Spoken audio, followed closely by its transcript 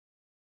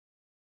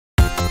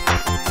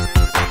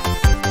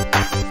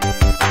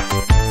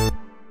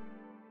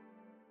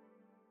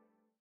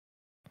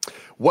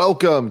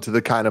Welcome to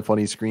the Kind of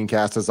Funny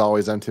Screencast. As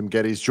always, I'm Tim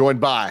Gettys, joined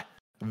by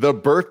the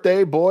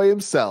birthday boy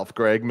himself,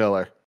 Greg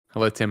Miller.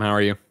 Hello, Tim. How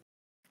are you?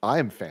 I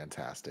am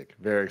fantastic.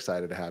 Very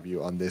excited to have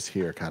you on this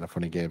here Kind of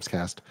Funny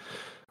Gamescast.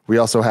 We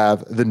also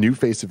have the new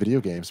face of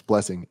video games,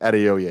 Blessing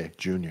Adeoye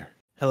Jr.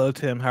 Hello,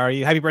 Tim. How are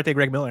you? Happy birthday,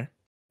 Greg Miller.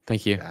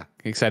 Thank you. Yeah.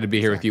 Excited to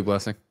be here with you,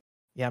 Blessing.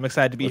 Yeah, I'm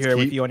excited to be here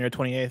with you on your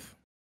 28th.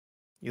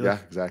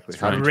 Exactly.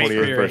 Happy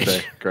 28th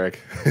birthday, Greg.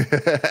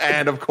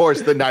 And of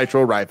course, the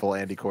Nitro Rifle,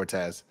 Andy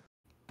Cortez.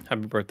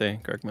 Happy birthday,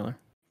 Greg Miller.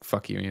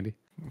 Fuck you, Andy.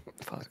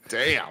 Fuck.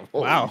 Damn.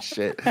 Holy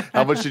shit.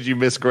 How much did you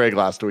miss Greg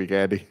last week,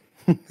 Andy?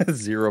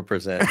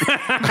 0%.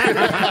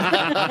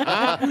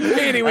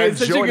 Anyway, it's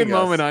such a good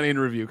moment on In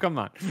Review. Come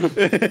on.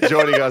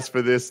 Joining us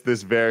for this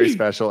very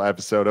special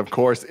episode, of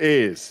course,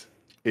 it's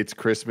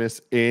Christmas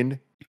in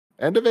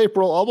end of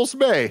April, almost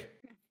May.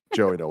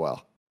 Joey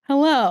Noel.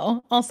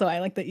 Hello. Also, I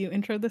like that you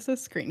introed this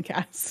as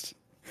Screencast.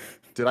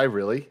 Did I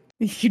really?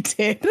 You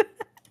did.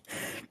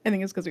 I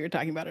think it's because we were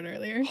talking about it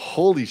earlier.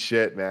 Holy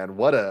shit, man.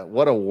 What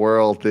a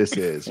world this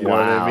is. You know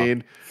what I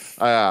mean?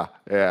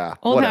 Yeah.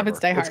 Old habits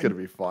die hard. It's going to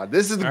be fun.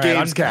 This is the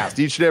Gamescast.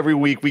 Each and every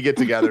week we get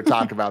together,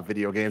 talk about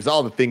video games,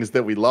 all the things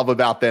that we love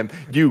about them.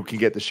 You can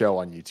get the show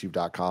on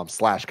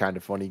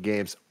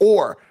youtube.com/kindoffunnygames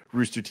or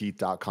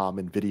roosterteeth.com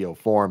in video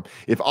form.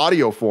 If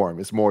audio form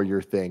is more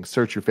your thing,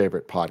 search your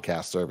favorite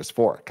podcast service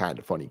for Kind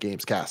of Funny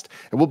Gamescast,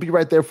 and we'll be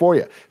right there for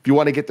you. If you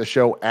want to get the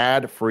show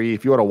ad-free,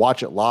 if you want to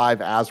watch it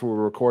live as we're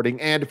recording,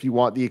 and if you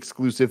want the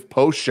exclusive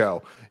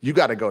post-show, you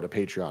got to go to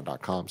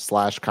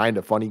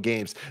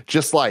patreon.com/kindoffunnygames,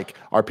 just like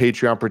our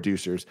Patreon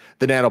producers,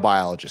 the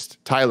nanobiologist,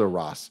 Tyler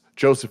Ross,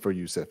 Joseph or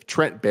Yusuf,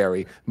 Trent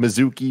Barry,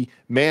 Mizuki,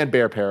 Man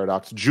Bear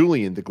Paradox,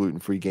 Julian the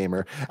Gluten-Free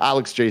Gamer,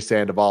 Alex J.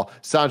 Sandoval,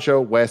 Sancho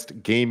West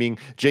Gaming,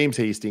 James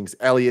Hastings,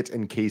 Elliot,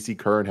 and Casey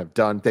Kern have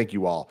done. Thank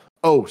you all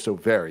so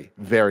very,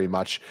 very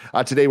much.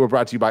 Today we're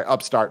brought to you by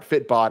Upstart,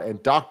 Fitbod,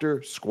 and Dr.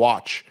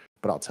 Squatch.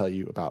 But I'll tell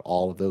you about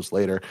all of those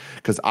later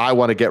because I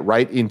want to get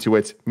right into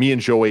it. Me and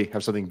Joey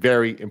have something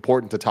very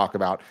important to talk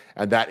about,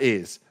 and that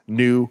is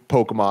new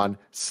Pokemon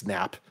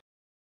Snap.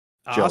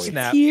 Joey.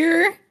 Snap.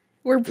 Here.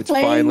 We're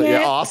playing finally, it.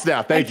 Yeah,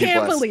 Snap. Thank you,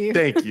 can't Bless. believe.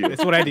 Thank you.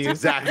 That's what I do.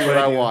 Exactly what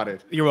I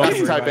wanted. You're welcome.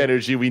 That's the type of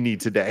energy we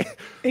need today.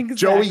 Exactly.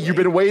 Joey, you've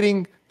been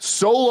waiting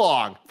so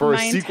long for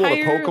My a sequel to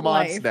entire Pokemon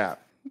life.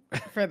 Snap.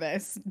 For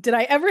this. Did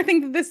I ever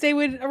think that this day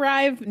would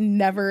arrive?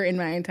 Never in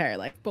my entire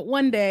life. But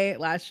one day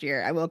last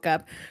year, I woke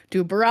up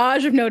to a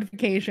barrage of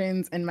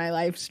notifications and my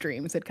live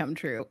streams had come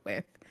true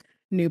with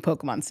new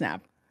Pokemon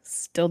Snap.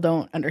 Still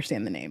don't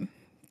understand the name.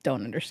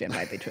 Don't understand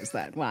why they chose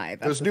that. Why?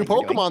 That's There's new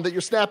Pokemon that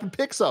you're snapping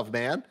pics of,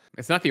 man.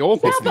 It's not the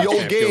old It's Pokemon the old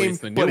Snap, Joey, game, it's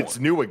the new but one. it's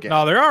new again.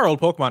 No, there are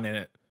old Pokemon in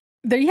it.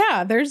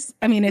 There's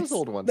There's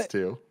old ones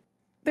too.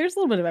 There's a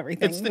little bit of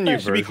everything. It's the new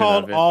It should be version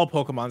called of it. all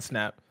Pokemon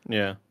Snap.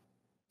 Yeah.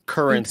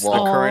 Current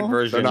Well,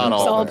 version. they're not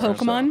It's all all there,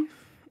 Pokemon.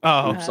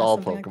 Oh, Oops,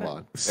 all something like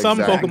Pokemon. some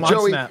Exactly. Pokemon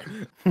Joey, Snap.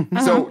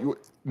 So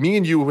me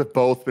and you have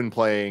both been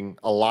playing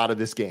a lot of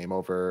this game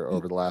over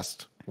the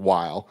last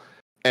while,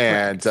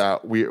 and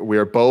we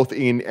are both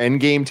in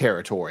endgame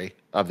territory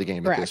of the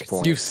game at this Correct.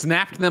 point. You've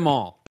snapped them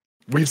all.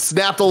 We've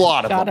snapped a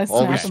lot of Gotta them.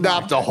 Oh, we snap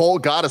snapped a whole.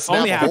 Gotta snap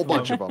Only a half whole of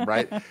bunch of them,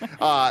 right?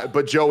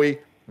 But Joey,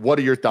 what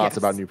are your thoughts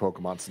about new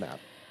Pokemon Snap?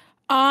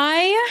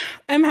 I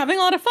am having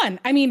a lot of fun.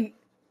 I mean,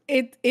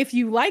 if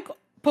you like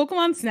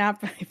Pokemon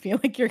Snap, I feel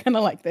like you're gonna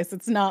like this.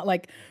 It's not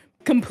like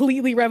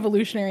completely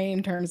revolutionary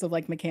in terms of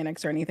like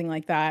mechanics or anything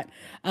like that.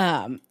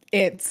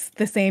 It's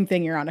the same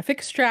thing. You're on a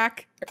fixed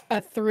track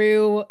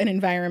through an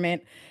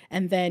environment,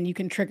 and then you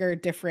can trigger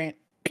different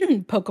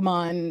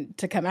Pokemon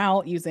to come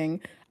out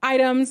using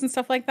items and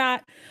stuff like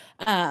that.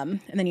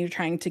 And then you're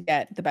trying to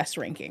get the best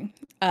ranking.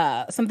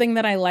 Something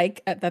that I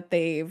like that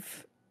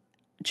they've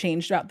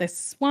changed about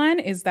this one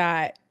is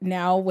that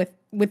now with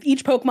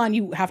each Pokemon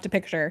you have to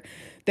picture,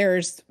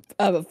 there's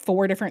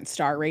 4 different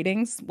star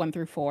ratings, 1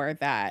 through 4,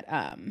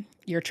 that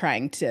you're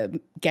trying to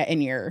get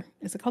in your,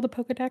 is it called a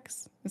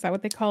Pokedex? Is that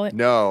what they call it?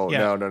 No.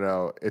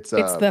 It's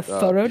the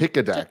photo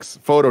Picadex.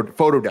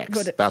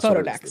 Photodex. That's what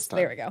it is Photodex. this time.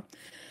 There we go.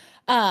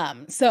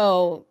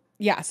 So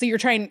you're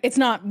trying, it's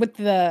not with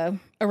the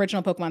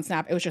original Pokemon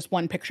Snap, it was just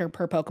 1 picture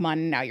per Pokemon,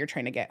 and now you're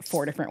trying to get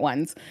 4 different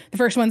ones. The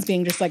first ones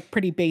being just like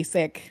pretty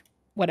basic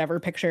whatever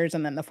pictures,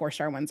 and then the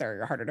 4-star ones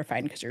are harder to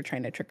find because you're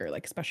trying to trigger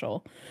like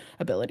special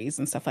abilities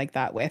and stuff like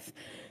that with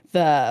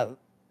the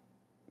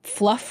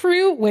Fluff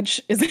Fruit,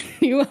 which is a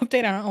new update.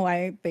 I don't know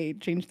why they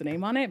changed the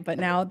name on it, but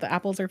now the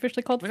apples are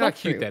officially called Look how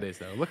Fluff cute Fruit. that is,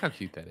 though. Look how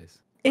cute that is.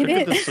 It Look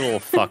at is. this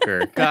little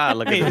fucker. God,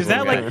 look at Wait, this is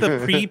that little like guy.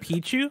 the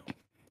pre-Pichu?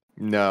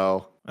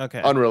 No.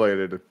 Okay.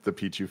 Unrelated to the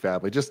Pichu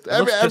family. Just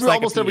looks just like a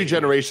almost every Pikachu.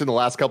 generation, the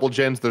last couple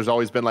gens, there's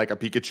always been like a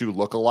Pikachu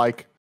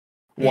look-alike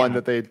one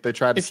that they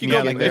tried to If you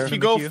sneak go, in there. if you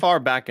go far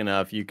back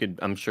enough, you could,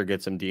 I'm sure,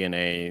 get some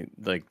DNA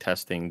like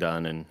testing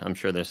done, and I'm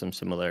sure there's some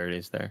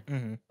similarities there.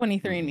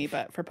 23andMe,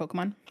 but for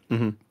Pokemon.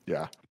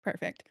 Yeah.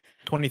 Perfect.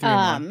 23.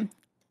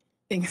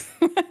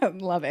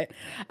 Love it.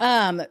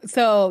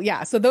 So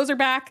those are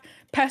back.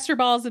 Pester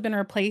balls have been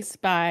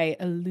replaced by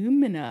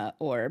Illumina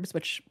orbs,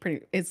 which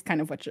is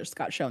kind of what just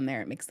got shown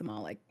there. It makes them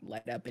all like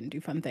light up and do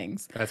fun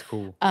things. That's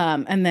cool.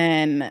 And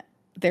then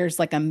there's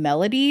like a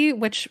melody,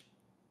 which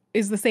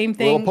is the same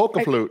thing. Little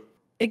polka flute.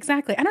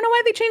 Exactly. I don't know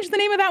why they changed the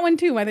name of that one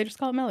too. Why they just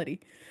call it melody.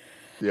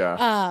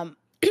 Yeah.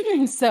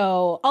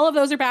 So all of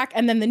those are back.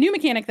 And then the new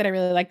mechanic that I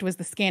really liked was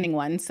the scanning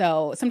one.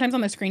 So sometimes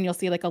on the screen, you'll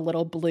see like a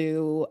little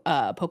blue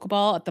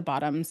Pokeball at the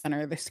bottom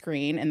center of the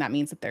screen. And that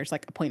means that there's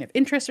like a point of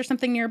interest or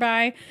something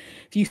nearby.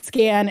 If you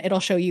scan, it'll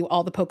show you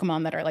all the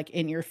Pokemon that are like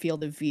in your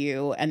field of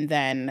view. And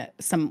then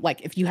some,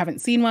 like if you haven't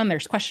seen one,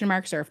 there's question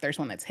marks, or if there's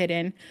one that's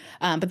hidden.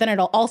 But then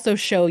it'll also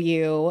show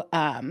you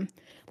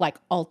like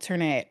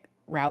alternate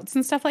routes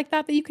and stuff like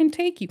that you can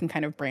take. You can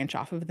kind of branch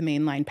off of the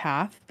mainline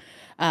path.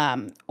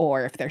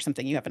 Or if there's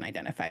something you haven't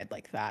identified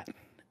like that.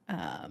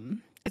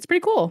 It's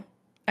pretty cool.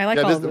 I like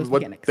all of those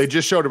mechanics. They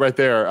just showed it right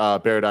there,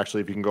 Barrett,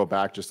 actually, if you can go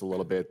back just a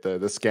little bit,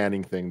 the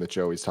scanning thing that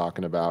Joey's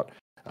talking about.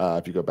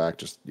 If you go back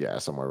just,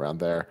 somewhere around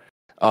there.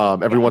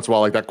 Every once in a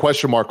while, like that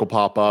question mark will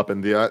pop up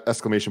and the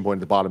exclamation point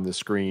at the bottom of the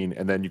screen,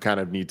 and then you kind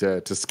of need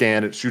to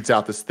scan. It shoots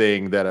out this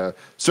thing that a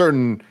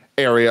certain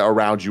area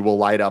around you will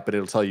light up, and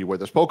it'll tell you where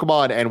there's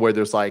Pokemon and where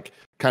there's like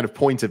kind of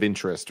points of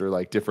interest or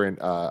like different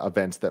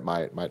events that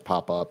might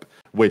pop up,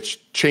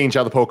 which change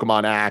how the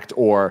Pokemon act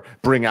or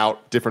bring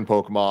out different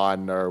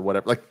Pokemon or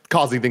whatever, like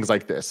causing things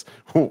like this,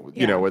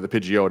 you know, where the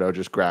Pidgeotto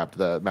just grabbed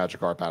the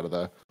Magikarp out of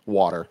the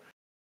water.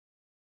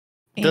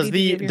 Does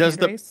the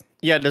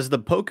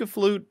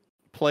Pokeflute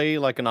play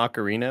like an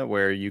ocarina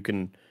where you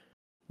can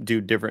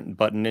do different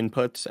button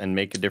inputs and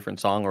make a different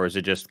song, or is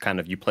it just kind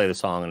of you play the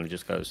song and it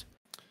just goes?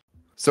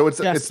 So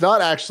it's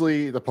not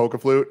actually the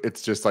Pokeflute.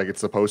 It's just like it's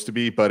supposed to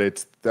be, but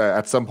it's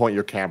at some point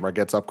your camera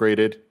gets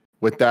upgraded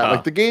with that.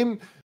 Like the game,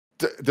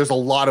 there's a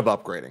lot of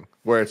upgrading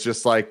where it's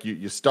just like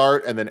you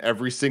start, and then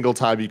every single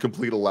time you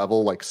complete a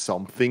level, like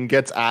something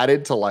gets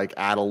added to like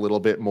add a little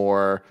bit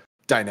more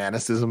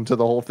dynamicism to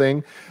the whole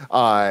thing.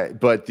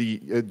 But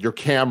your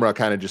camera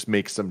kind of just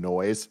makes some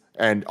noise,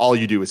 and all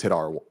you do is hit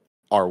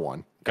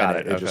R1. Got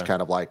it. It just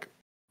kind of like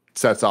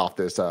sets off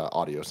this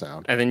audio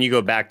sound. And then you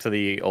go back to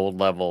the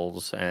old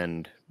levels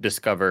and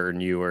discover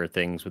newer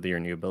things with your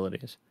new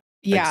abilities.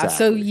 Yeah.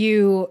 Exactly.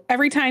 So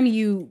every time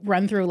you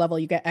run through a level,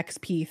 you get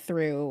XP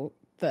through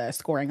the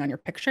scoring on your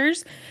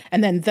pictures.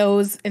 And then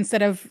those,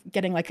 instead of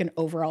getting like an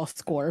overall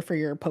score for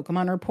your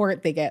Pokemon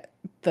report, the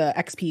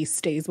XP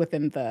stays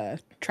within the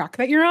track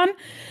that you're on.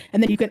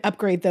 And then you can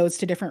upgrade those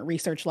to different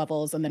research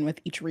levels. And then with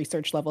each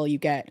research level, you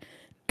get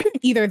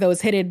either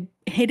those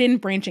hidden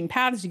branching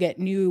paths, you get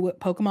new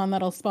Pokemon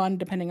that'll spawn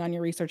depending on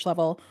your research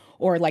level,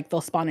 or like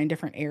they'll spawn in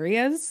different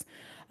areas.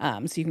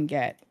 So you can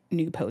get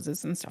new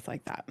poses and stuff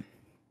like that.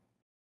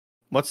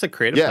 What's the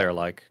creative player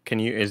like?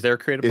 Is there a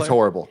creative player? It's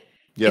horrible.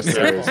 Yes,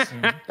 there is.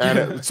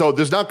 And so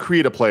there's not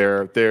create a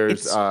player.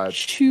 There's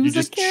choose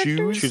a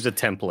character? Choose a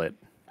template.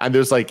 And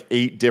there's like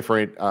 8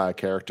 different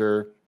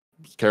characters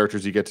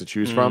you get to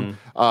choose from.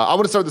 I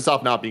want to start this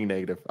off not being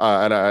negative,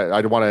 and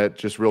I want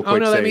to just real quick. Oh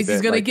no, say that means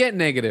he's gonna like, get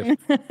negative.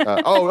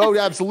 Oh,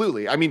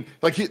 absolutely. I mean,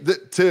 like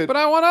But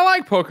I want to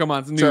like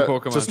Pokemon's new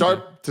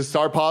Pokemon. To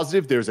start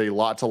positive, there's a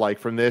lot to like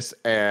from this,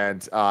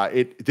 and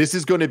this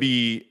is going to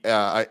be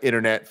an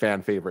internet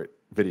fan favorite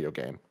video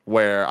game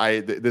where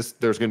there's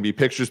going to be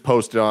pictures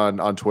posted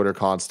on Twitter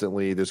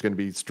constantly. There's going to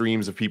be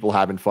streams of people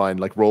having fun,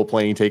 like role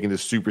playing, taking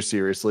this super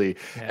seriously.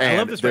 Yeah, and I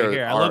love this right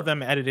here. I love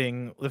them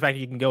editing the fact that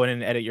you can go in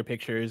and edit your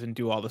pictures and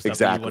do all the stuff.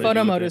 Exactly.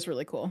 Photo mode is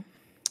really cool.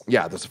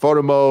 Yeah, there's a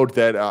photo mode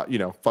that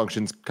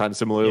functions kind of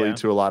similarly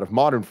to a lot of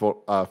modern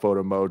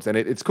photo modes, and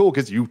it's cool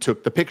because you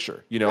took the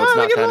picture. It's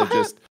not kind of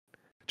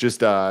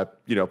just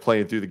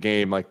playing through the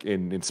game like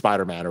in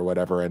Spider-Man or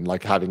whatever, and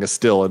like having a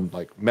still and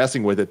like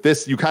messing with it.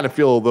 This you kind of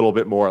feel a little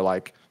bit more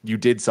like you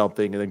did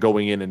something, and then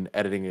going in and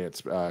editing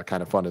it's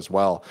kind of fun as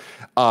well.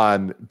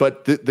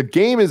 But the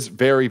game is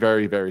very,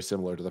 very, very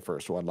similar to the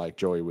first one, like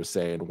Joey was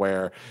saying,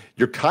 where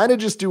you're kind of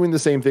just doing the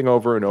same thing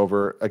over and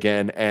over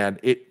again, and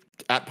it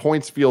at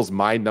points feels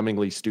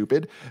mind-numbingly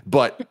stupid,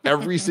 but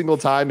every single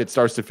time it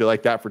starts to feel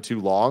like that for too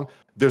long,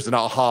 there's an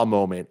aha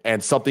moment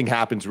and something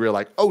happens where you're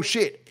like, oh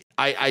shit,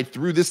 I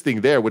threw this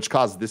thing there, which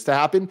caused this to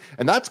happen,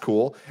 and that's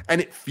cool.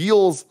 And it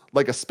feels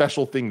like a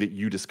special thing that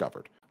you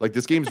discovered. Like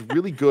this game's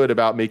really good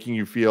about making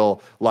you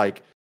feel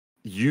like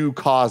you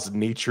caused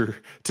nature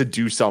to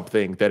do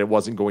something that it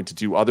wasn't going to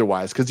do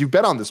otherwise, because you've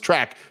been on this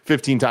track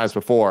 15 times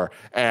before,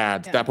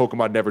 and that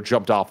Pokemon never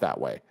jumped off that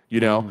way,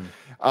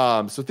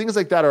 So things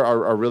like that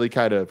are really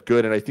kind of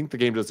good, and I think the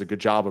game does a good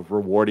job of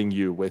rewarding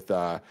you with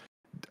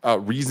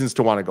reasons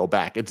to want to go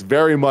back. It's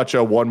very much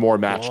a one more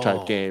match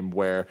type game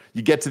where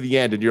you get to the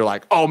end and you're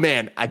like, oh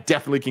man, I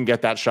definitely can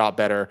get that shot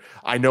better.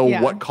 I know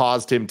what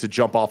caused him to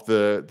jump off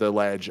the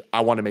ledge.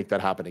 I want to make that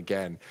happen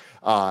again.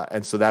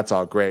 And so that's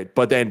all great.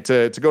 But then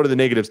to go to the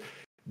negatives,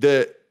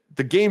 the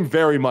game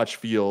very much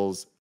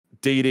feels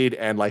dated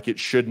and like it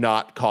should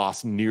not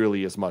cost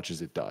nearly as much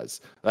as it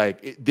does.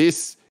 Like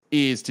this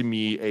is to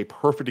me a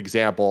perfect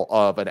example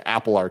of an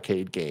Apple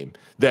Arcade game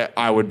that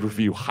I would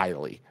review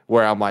highly,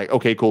 where I'm like,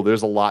 okay, cool,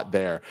 there's a lot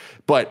there.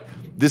 But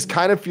this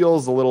kind of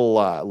feels a little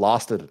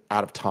lost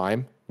out of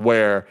time,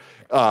 where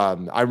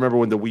I remember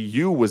when the Wii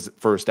U was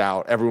first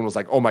out, everyone was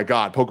like, oh my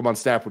God, Pokemon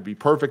Snap would be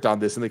perfect on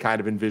this. And they kind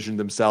of envisioned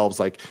themselves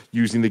like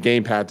using the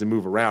gamepad to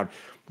move around.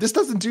 This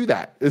doesn't do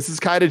that. This is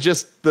kind of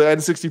just the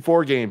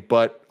N64 game,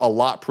 but a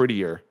lot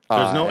prettier.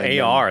 There's no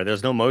AR.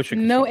 There's no motion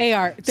controls. No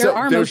AR. There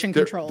are motion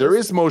controls. There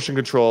is motion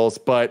controls,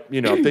 but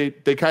you know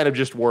they kind of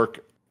just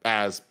work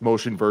as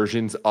motion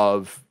versions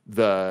of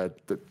the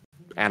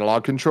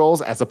analog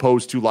controls, as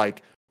opposed to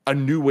like a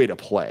new way to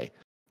play.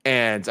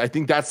 And I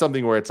think that's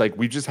something where it's like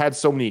we've just had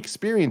so many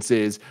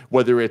experiences,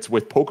 whether it's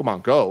with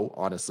Pokemon Go,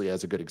 honestly,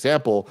 as a good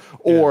example,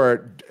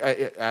 or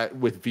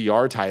with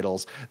VR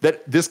titles,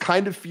 that this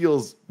kind of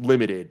feels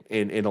limited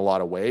in a lot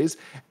of ways.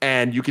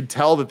 And you can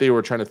tell that they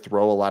were trying to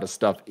throw a lot of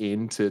stuff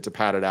in to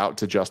pad it out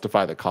to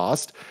justify the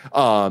cost.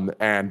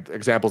 And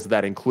examples of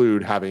that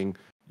include having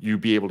you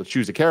be able to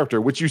choose a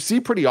character, which you see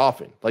pretty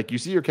often. Like you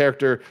see your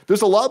character.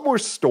 There's a lot more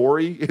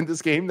story in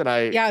this game than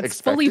I it's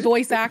expected. fully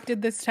voice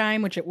acted this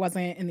time, which it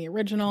wasn't in the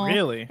original.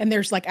 Really? And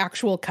there's like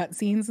actual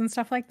cutscenes and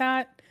stuff like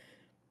that.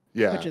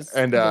 Yeah, which is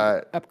an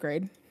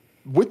upgrade.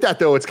 With that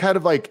though, it's kind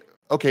of like,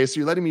 okay,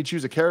 so you're letting me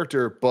choose a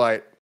character,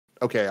 but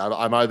okay,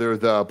 I'm either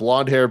the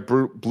blonde-haired,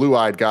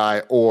 blue-eyed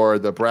guy or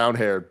the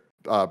brown-haired,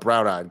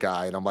 brown-eyed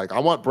guy, and I'm like, I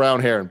want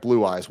brown hair and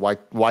blue eyes. Why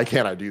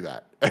can't I do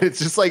that? And it's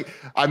just like,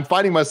 I'm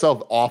finding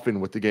myself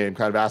often with the game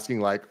kind of asking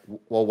like,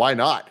 well, why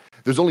not?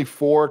 There's only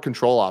 4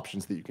 control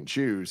options that you can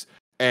choose,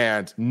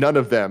 and none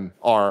of them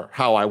are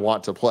how I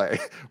want to play,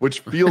 which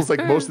feels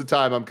like most of the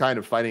time I'm kind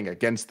of fighting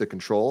against the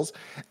controls.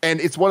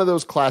 And it's one of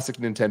those classic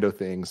Nintendo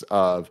things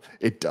of,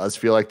 it does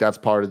feel like that's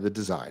part of the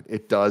design.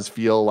 It does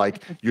feel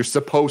like you're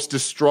supposed to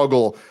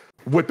struggle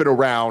whipping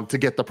around to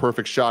get the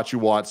perfect shot you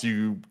want. So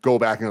you go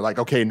back and you're like,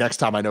 okay, next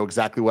time I know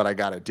exactly what I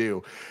got to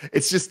do.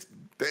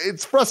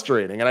 It's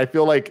frustrating. And I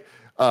feel like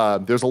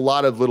there's a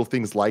lot of little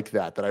things like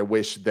that I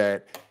wish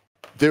that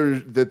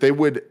they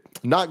would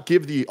not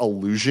give the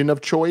illusion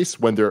of choice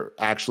when there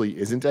actually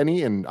isn't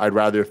any. And I'd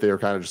rather if they were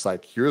kind of just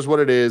like, here's what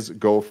it is,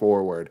 go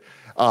forward.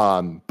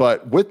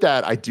 But with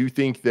that, I do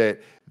think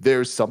that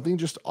there's something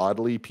just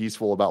oddly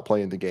peaceful about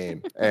playing the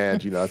game.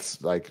 And,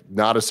 it's like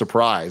not a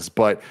surprise,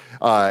 but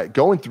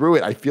going through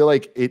it, I feel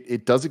like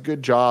it does a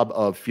good job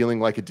of feeling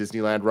like a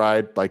Disneyland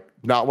ride, like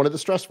not one of the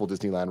stressful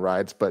Disneyland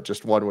rides, but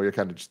just one where you're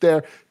kind of just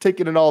there,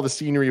 taking in all the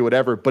scenery,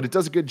 whatever. But it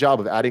does a good job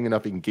of adding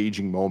enough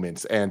engaging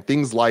moments and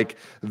things like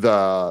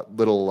the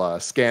little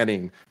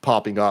scanning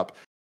popping up.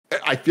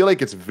 I feel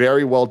like it's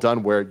very well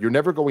done where you're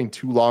never going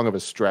too long of a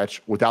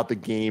stretch without the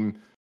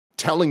game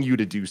telling you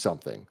to do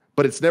something.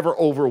 But it's never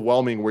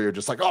overwhelming where you're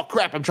just like, oh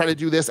crap, I'm trying to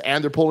do this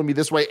and they're pulling me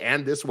this way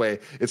and this way.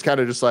 It's kind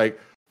of just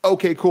like,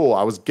 okay, cool.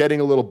 I was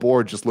getting a little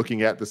bored just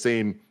looking at the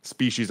same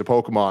species of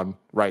Pokemon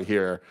right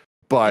here.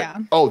 But,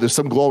 there's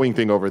some glowing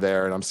thing over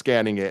there and I'm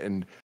scanning it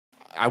and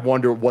I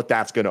wonder what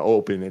that's going to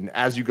open. And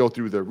as you go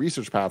through the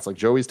research paths, like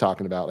Joey's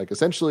talking about, like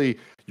essentially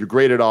you're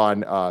graded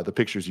on the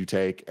pictures you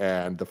take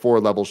and the 4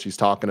 levels she's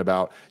talking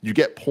about. You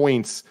get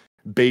points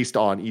based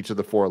on each of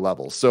the 4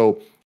 levels.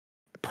 So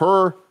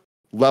per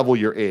level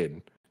you're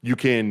in, you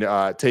can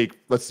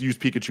let's use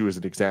Pikachu as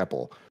an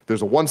example.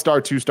 There's a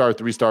 1-star, 2-star,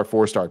 3-star,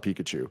 4-star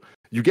Pikachu.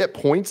 You get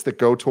points that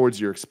go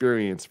towards your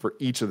experience for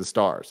each of the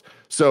stars.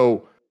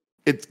 So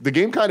the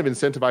game kind of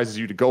incentivizes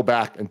you to go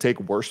back and take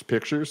worse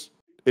pictures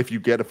if you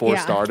get a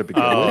 4-star to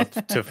begin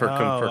with. For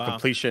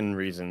completion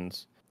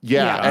reasons.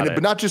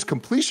 But not just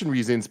completion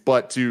reasons,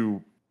 but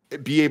to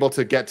be able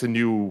to get to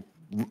new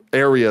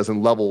areas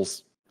and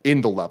levels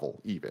in the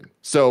level even.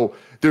 So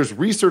there's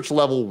research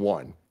level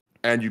 1.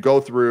 And you go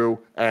through,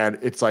 and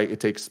it's like it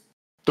takes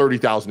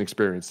 30,000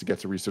 experience to get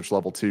to research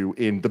level 2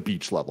 in the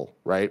beach level,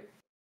 right?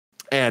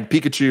 And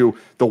Pikachu,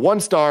 the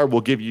 1-star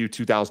will give you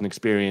 2,000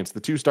 experience. The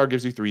 2-star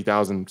gives you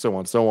 3,000, so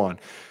on, so on.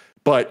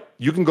 But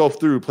you can go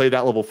through, play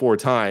that level 4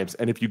 times,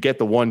 and if you get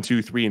the 1,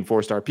 2, 3, and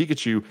 4-star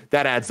Pikachu,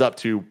 that adds up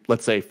to,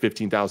 let's say,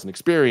 15,000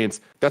 experience.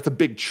 That's a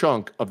big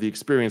chunk of the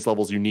experience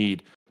levels you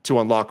need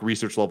to unlock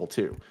research level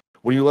 2.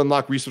 When you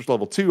unlock research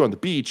level 2 on the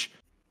beach,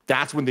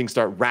 that's when things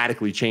start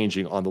radically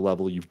changing on the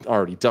level you've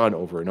already done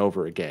over and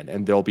over again.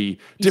 And there'll be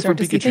different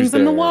Pikachus things there,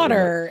 in the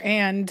water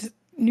and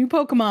new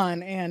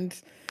Pokemon, and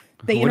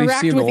they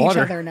interact with each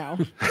other now.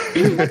 Like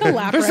a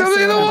Lapras. There's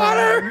something in the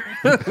water.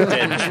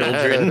 Dead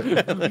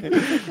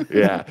children.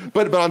 Yeah.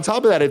 But on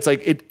top of that, it's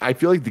like I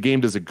feel like the game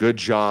does a good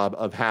job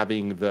of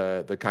having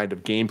the kind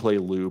of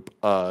gameplay loop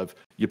of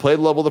you play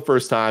the level the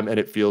first time and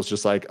it feels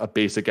just like a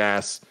basic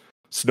ass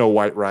Snow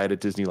White ride at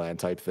Disneyland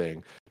type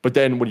thing. But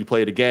then when you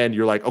play it again,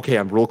 you're like, okay,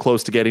 I'm real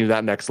close to getting to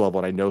that next level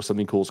and I know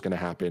something cool is going to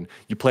happen.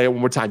 You play it one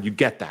more time, you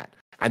get that.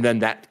 And then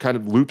that kind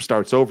of loop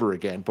starts over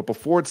again. But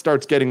before it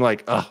starts getting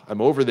like,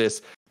 I'm over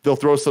this, they'll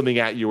throw something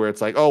at you where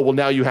it's like, oh, well,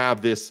 now you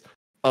have this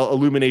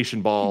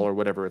illumination ball or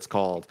whatever it's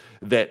called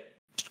that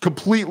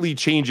completely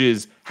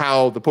changes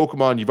how the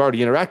Pokemon you've already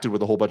interacted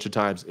with a whole bunch of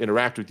times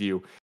interact with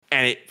you.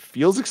 and it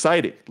feels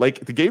exciting.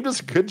 Like the game does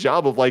a good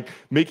job of like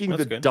making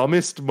the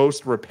dumbest,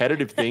 most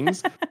repetitive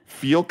things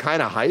feel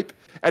kind of hype.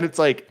 And it's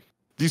like,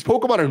 these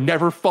Pokemon are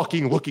never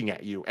fucking looking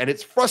at you. And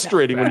it's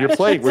frustrating when you're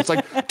playing where it's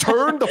like,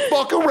 turn the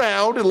fuck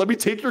around and let me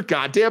take your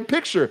goddamn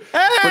picture.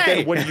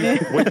 Hey! But then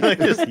when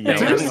but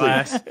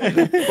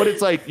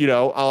it's like, you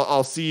know,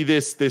 I'll see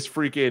this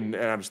freaking,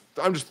 and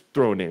I'm just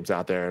throwing names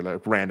out there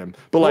like random.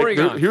 But like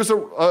here's a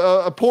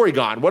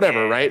Porygon,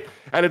 whatever, right?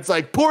 And it's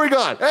like,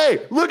 Porygon,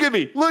 hey, look at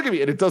me.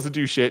 And it doesn't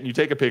do shit. And you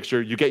take a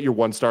picture, you get your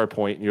 1-star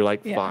point, and you're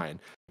like, fine.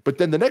 But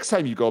then the next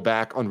time you go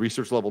back on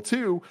research level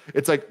 2,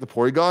 it's like the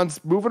Porygon's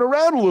moving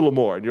around a little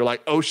more. And you're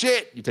like, oh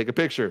shit, you take a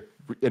picture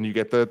and you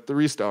get the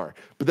 3-star.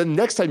 But then the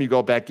next time you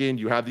go back in,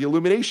 you have the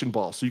illumination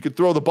ball. So you can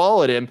throw the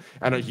ball at him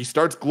and he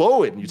starts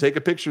glowing and you take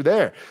a picture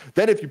there.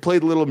 Then if you play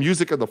the little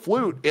music on the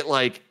flute, it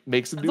like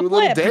makes him do a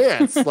little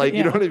dance. Like,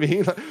 you know what I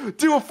mean? Like,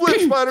 do a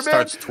flip, Spider-Man.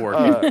 Starts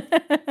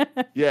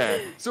twerking. Yeah.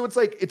 So it's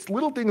like, it's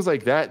little things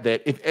like that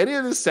if any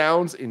of this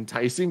sounds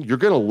enticing, you're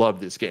going to love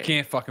this game.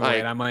 Can't fucking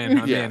wait. I'm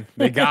in.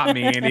 They got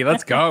me, Andy.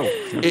 Let's go.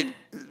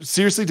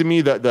 Seriously, to me,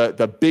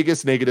 the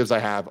biggest negatives I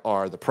have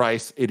are the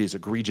price. It is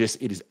egregious.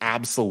 It is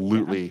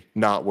absolutely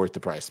not worth the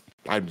price.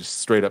 I'm just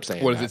straight up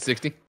saying. What is it,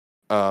 60?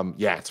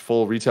 Yeah, it's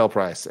full retail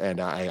price, and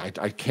I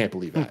can't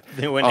believe that.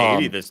 They went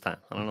 80 this time.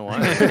 I don't know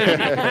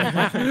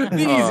why.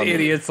 These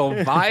idiots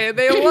will buy it.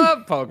 They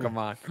love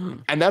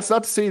Pokemon. And that's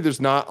not to say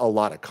there's not a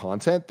lot of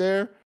content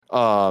there.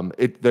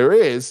 There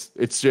is.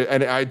 It's just,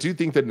 and I do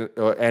think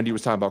that Andy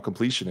was talking about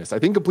completionists. I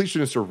think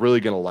completionists are really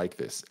going to like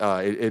this.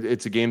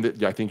 It's a game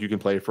that I think you can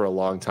play for a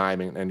long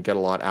time and get a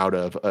lot out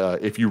of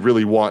if you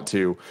really want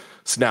to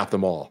snap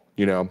them all,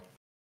 you know.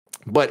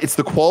 But it's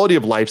the quality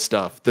of life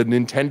stuff, the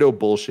Nintendo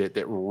bullshit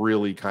that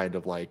really kind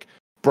of like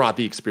brought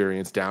the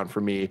experience down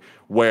for me,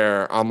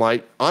 where I'm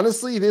like,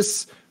 honestly,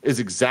 this is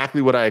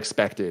exactly what I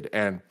expected,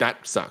 and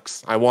that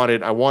sucks. I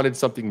wanted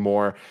something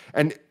more,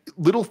 and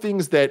little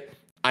things that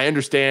I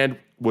understand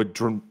would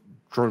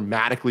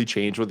dramatically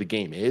change what the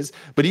game is,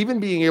 but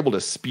even being able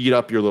to speed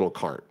up your little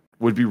cart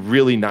would be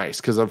really nice.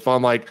 Because if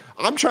I'm like,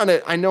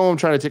 I know I'm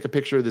trying to take a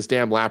picture of this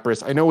damn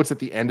Lapras. I know it's at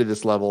the end of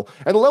this level,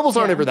 and the levels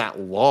aren't ever that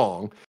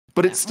long,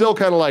 but it's still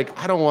kind of like,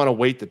 I don't want to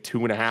wait the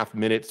 2.5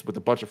 minutes with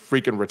a bunch of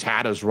freaking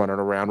Rattatas running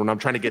around when I'm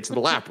trying to get to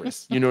the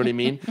Lapras. You know what I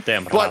mean?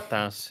 Damn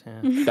Rattatas.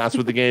 Yeah. That's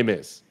what the game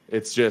is.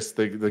 It's just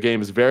the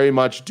game is very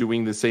much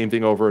doing the same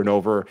thing over and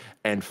over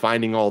and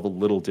finding all the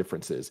little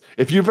differences.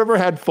 If you've ever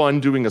had fun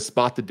doing a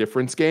spot the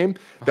difference game,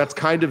 that's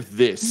kind of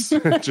this,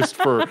 just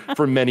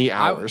for many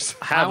hours.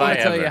 I want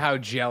to tell you how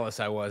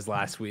jealous I was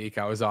last week.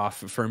 I was off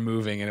for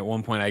moving, and at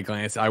one point I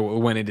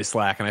went into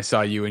Slack and I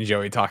saw you and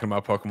Joey talking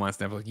about Pokemon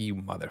Snap. Like, you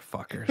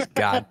motherfuckers,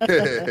 God.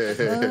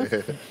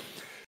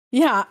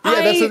 Yeah,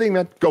 that's the thing,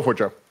 man. Go for it,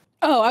 Joe.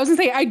 Oh, I was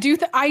gonna say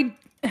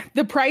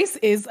the price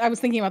is. I was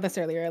thinking about this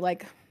earlier,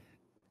 like.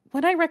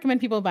 Would I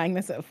recommend people buying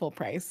this at full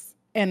price?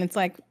 And it's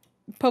like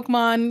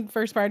Pokemon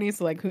first party,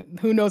 so like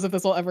who knows if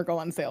this will ever go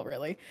on sale,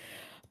 really.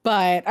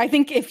 But I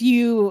think if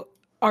you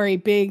are a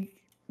big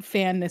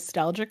fan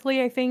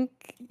nostalgically, I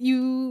think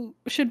you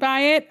should buy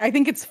it. I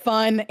think it's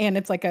fun, and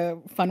it's like a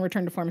fun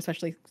return to form,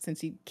 especially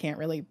since you can't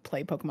really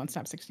play Pokemon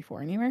Snap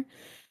 64 anywhere.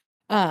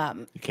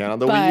 You can on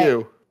the Wii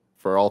U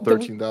for all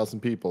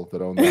 13,000 people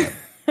that own that.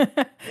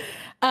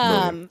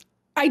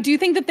 I do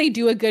think that they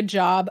do a good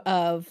job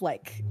of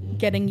like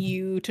getting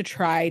you to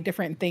try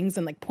different things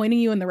and like pointing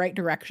you in the right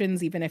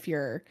directions, even if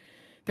they're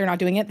not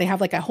doing it. They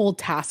have like a whole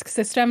task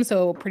system.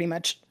 So pretty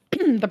much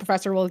the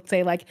professor will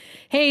say like,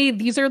 hey,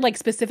 these are like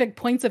specific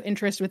points of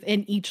interest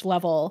within each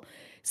level.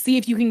 See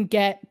if you can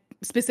get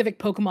specific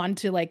Pokemon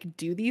to like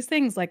do these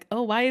things. Like,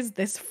 oh, why is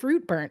this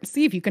fruit burnt?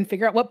 See if you can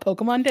figure out what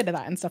Pokemon did to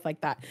that and stuff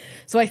like that.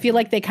 So I feel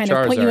like they kind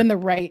of point you in the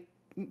right.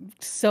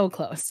 So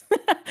close.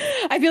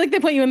 I feel like they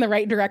point you in the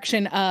right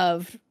direction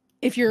of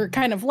if you're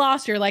kind of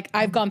lost, you're like,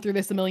 I've gone through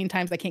this a million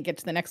times, I can't get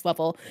to the next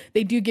level.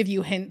 They do give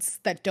you hints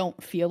that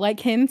don't feel like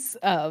hints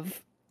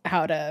of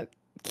how to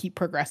keep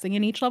progressing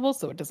in each level.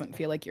 So it doesn't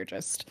feel like you're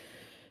just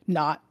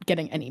not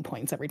getting any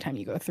points every time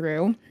you go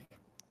through.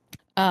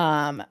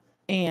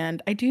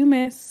 And I do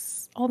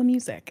miss all the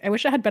music. I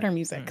wish I had better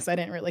music because I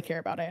didn't really care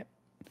about it.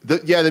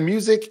 The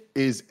music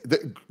is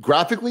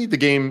graphically, the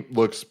game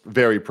looks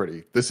very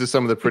pretty. This is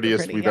some of the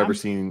prettiest we've ever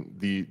seen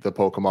the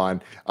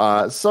Pokemon.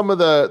 Some of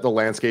the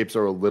landscapes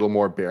are a little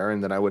more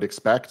barren than I would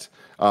expect.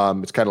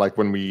 It's kind of like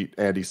when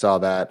Andy saw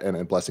that,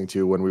 and Blessing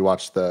too, when we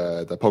watched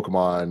the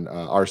Pokemon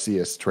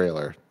Arceus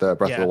trailer, the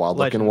Breath of the Wild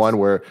looking one,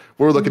 where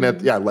we're looking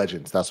at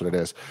Legends. That's what it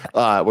is.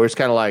 Where it's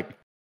kind of like,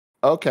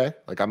 okay,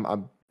 like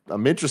I'm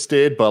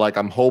interested, but like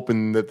I'm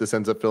hoping that this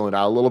ends up filling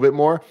out a little bit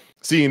more.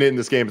 Seeing it in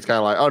this game, it's kind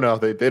of like, oh no,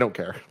 they don't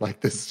care. Like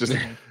this is just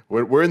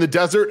we're in the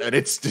desert, and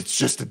it's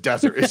just a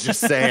desert. It's just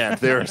sand.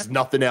 There's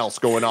nothing else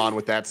going on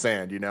with that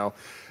sand, you know.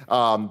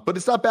 But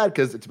it's not bad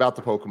because it's about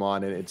the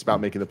Pokemon, and it's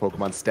about making the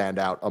Pokemon stand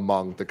out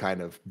among the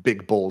kind of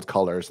big bold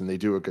colors, and they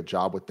do a good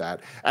job with that.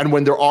 And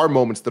when there are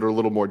moments that are a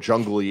little more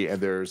jungly, and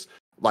there's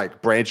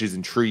like branches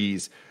and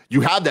trees, you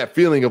have that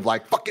feeling of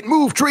like, fucking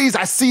move trees.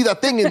 I see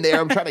that thing in there.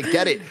 I'm trying to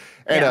get it.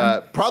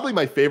 And probably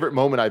my favorite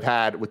moment I've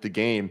had with the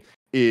game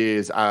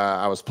is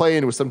I was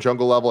playing with some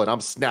jungle level and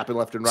I'm snapping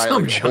left and right,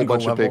 like a whole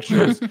bunch of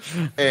pictures.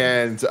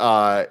 And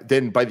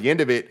then by the end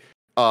of it,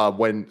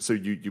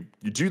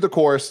 you do the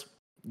course,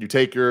 you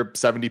take your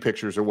 70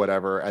 pictures or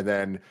whatever, and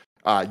then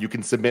you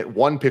can submit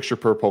one picture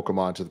per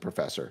Pokemon to the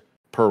professor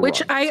per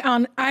Which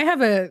run. I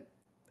have a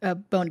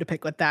bone to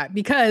pick with that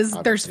because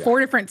there's 4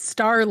 different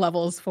star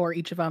levels for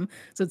each of them.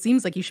 So it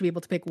seems like you should be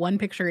able to pick one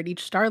picture at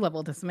each star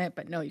level to submit,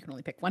 but no, you can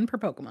only pick one per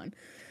Pokemon.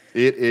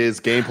 It is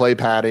gameplay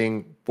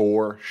padding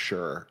for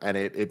sure. And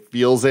it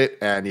feels it.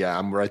 And yeah,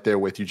 I'm right there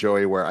with you,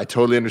 Joey, where I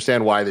totally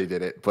understand why they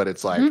did it. But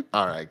it's like,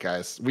 all right,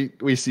 guys,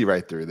 we see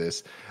right through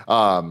this.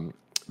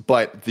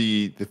 But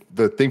the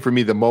thing for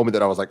me, the moment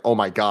that I was like, oh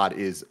my God,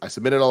 is I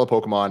submitted all the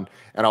Pokemon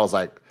and I was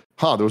like,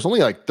 there was only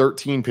like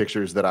 13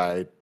 pictures that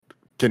I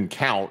can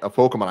count of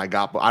Pokemon I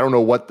got, but I don't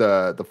know what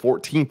the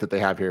 14th that they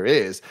have here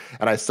is.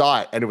 And I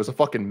saw it and it was a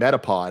fucking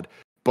Metapod,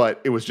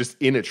 but it was just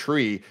in a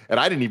tree. And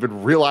I didn't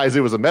even realize it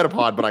was a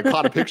Metapod, but I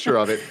caught a picture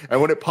of it.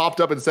 And when it popped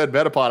up and said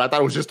Metapod, I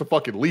thought it was just a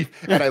fucking leaf.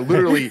 And I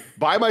literally,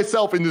 by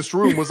myself in this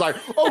room, was like,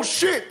 oh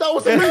shit, that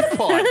was a leaf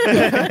pod.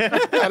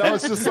 And I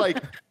was just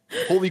like,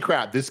 holy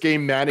crap, this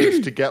game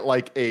managed to get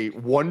like a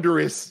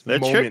wondrous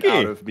moment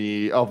out of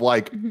me of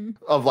like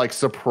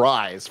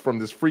surprise from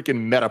this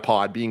freaking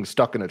Metapod being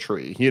stuck in a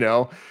tree, you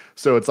know?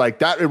 So it's like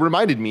that. It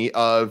reminded me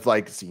of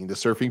like seeing the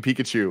surfing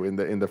Pikachu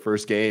in the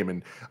first game.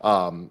 And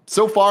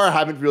so far I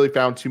haven't really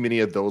found too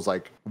many of those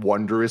like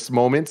wondrous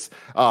moments.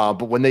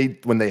 But when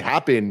they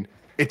happen,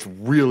 it's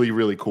really,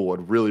 really cool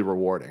and really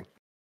rewarding.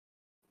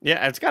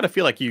 Yeah, it's got to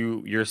feel like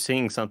you're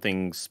seeing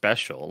something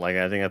special. Like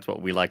I think that's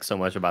what we like so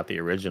much about the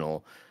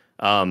original.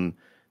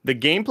 The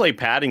gameplay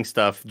padding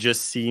stuff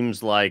just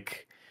seems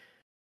like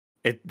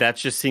that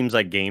just seems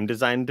like game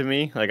design to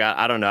me. Like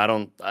I don't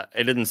know,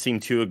 it didn't seem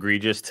too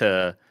egregious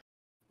to,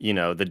 you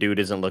know, the dude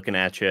isn't looking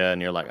at you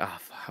and you're like, oh,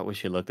 I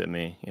wish he looked at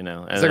me, you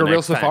know. And it's like a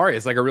real safari.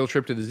 It's like a real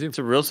trip to the zoo. It's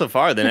a real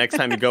safari. The next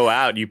time you go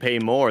out, you pay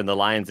more, and the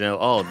lions know,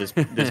 oh, this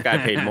guy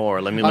paid more.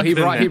 Let me.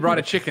 He brought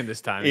a chicken this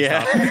time.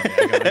 Yeah,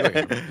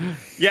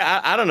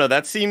 yeah. I don't know.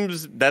 That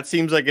seems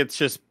like it's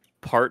just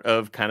part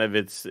of kind of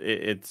its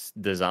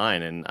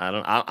design, and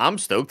I'm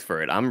stoked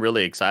for it. I'm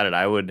really excited.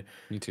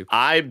 Me too.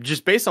 I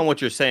just based on what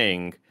you're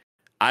saying,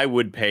 I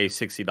would pay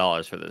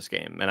 $60 for this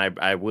game, and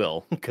I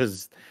will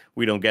because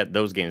we don't get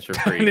those games for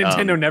free.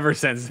 Nintendo never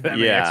sends that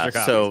many extra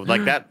copies. So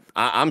like that,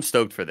 I'm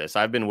stoked for this.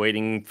 I've been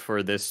waiting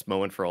for this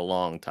moment for a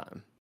long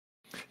time.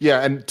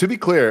 Yeah, and to be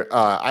clear,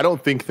 I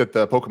don't think that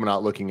the Pokemon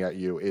not looking at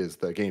you is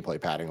the gameplay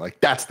padding.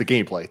 Like that's the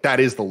gameplay. That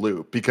is the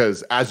loop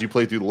because as you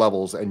play through the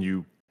levels and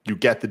you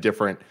get the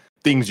different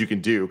things you can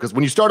do. Because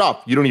when you start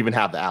off, you don't even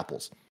have the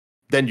apples.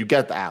 Then you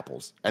get the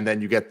apples, and then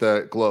you get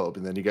the globe,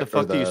 and then you get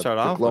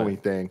the glowing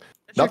thing.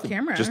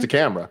 Nothing, just a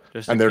camera,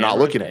 and they're not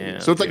looking at you.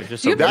 So it's like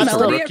that's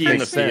a rookie in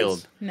the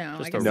field. No,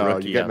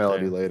 you get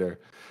Melody later.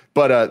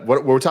 But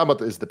what we're talking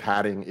about is the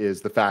padding, is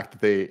the fact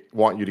that they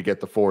want you to get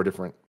the 4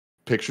 different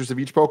pictures of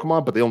each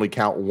Pokemon, but they only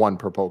count 1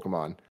 per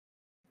Pokemon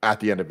at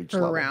the end of each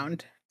level.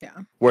 Round. Yeah.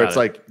 Where it's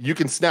like you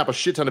can snap a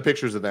shit ton of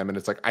pictures of them, and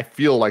it's like I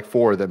feel like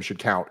 4 of them should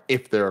count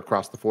if they're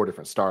across the 4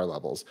 different star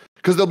levels.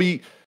 Because there'll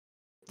be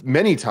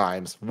many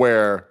times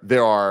where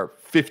there are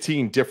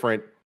 15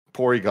 different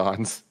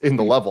Porygons in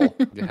the level.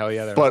 Hell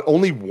yeah, but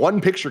only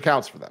 1 picture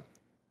counts for them,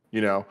 you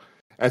know?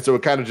 And so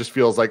it kind of just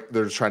feels like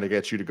they're just trying to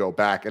get you to go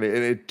back. And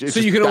so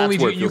you can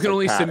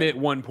only submit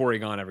 1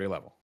 Porygon every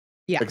level.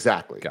 Yeah.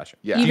 Exactly. Gotcha.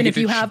 Yeah. Even if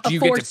you have a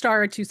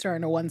 4-star, a 2-star,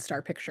 and a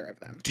 1-star picture of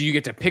them. Do you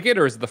get to pick it,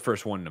 or is it the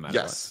first one no matter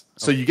what? Yes.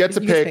 So you get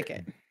to pick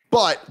it.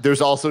 But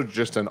there's also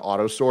just an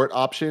auto sort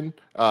option,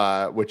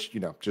 which, you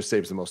know, just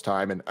saves the most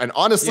time. And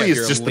honestly,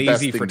 it's just the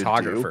best thing to do.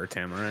 Photographer,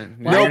 Tim, right?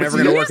 Well, you're never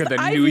going to work at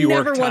the New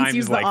York Times. I've never once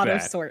used the auto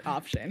that. sort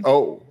option.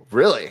 Oh,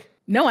 really?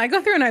 No, I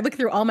go through and I look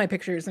through all my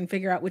pictures and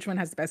figure out which one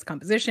has the best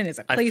composition. Is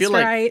it placed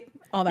right?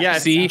 All that. Yeah,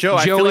 see, Joe,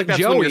 I feel like that's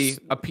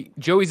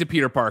Joey's a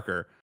Peter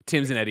Parker.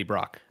 Tim's an Eddie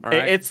Brock. All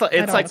right? It's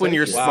like when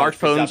your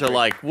smartphones are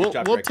like,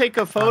 we'll take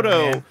a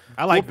photo.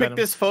 I like we'll pick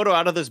this photo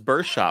out of this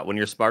burst shot. When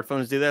your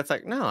smartphones do that, it's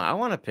like, no, I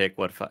want to pick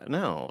what.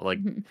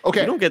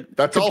 Okay, you don't get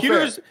that's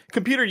computers. All fair.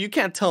 Computer, you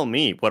can't tell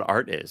me what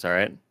art is. All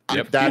right.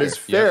 Yep, that is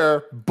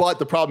fair, but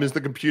the problem is the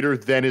computer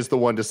then is the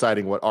one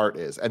deciding what art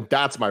is, and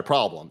that's my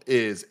problem.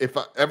 Is if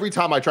every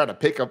time I try to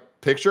pick a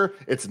picture,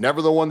 it's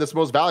never the one that's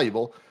most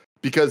valuable.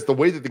 Because the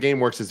way that the game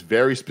works is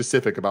very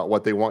specific about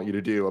what they want you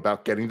to do,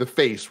 about getting the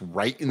face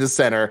right in the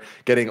center,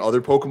 getting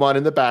other Pokemon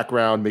in the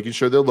background, making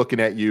sure they're looking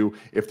at you,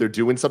 if they're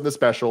doing something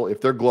special,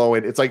 if they're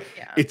glowing. It's like,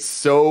 it's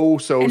so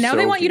and now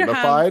they want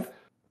gamified. You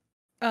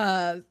to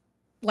have,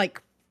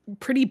 like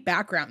pretty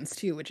backgrounds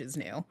too, which is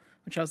new.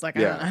 Which I was like,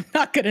 I'm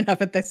not good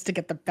enough at this to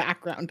get the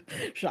background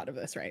shot of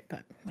this right.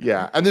 But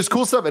yeah, and there's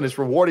cool stuff, and it's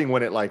rewarding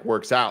when it like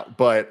works out.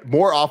 But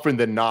more often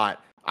than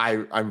not,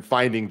 I'm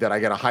finding that I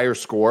get a higher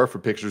score for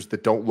pictures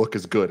that don't look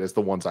as good as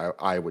the ones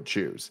I would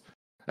choose.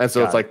 And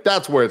so it's Got like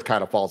that's where it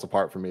kind of falls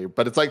apart for me.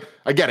 But it's like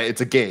I get it,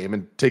 it's a game,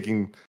 and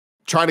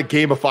trying to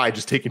gamify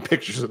just taking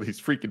pictures of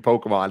these freaking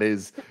Pokemon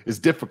is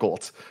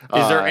difficult.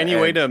 Is there any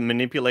way to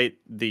manipulate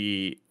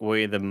the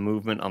way the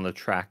movement on the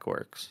track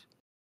works?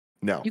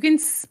 No. You can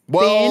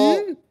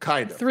spin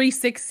kind of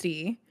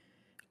 360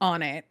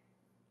 on it,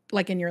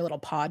 like in your little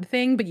pod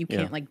thing, but you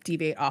can't Yeah. like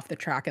deviate off the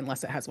track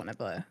unless it has one of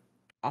the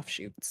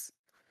offshoots.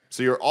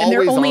 So you're And always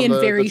they're only on in the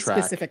very track.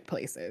 specific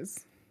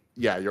places.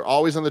 Yeah, you're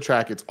always on the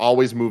track. It's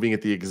always moving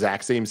at the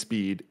exact same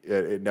speed.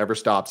 It never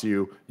stops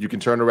you. You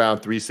can turn around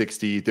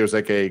 360. There's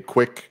like a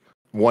quick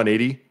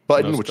 180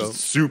 button, No which scope. is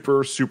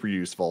super, super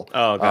useful.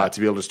 Oh, okay. To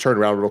be able to just turn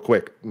around real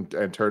quick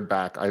and turn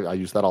back. I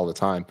use that all the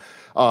time.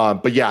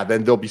 But yeah,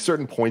 then there'll be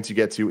certain points you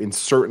get to in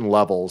certain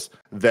levels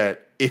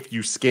that if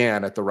you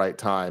scan at the right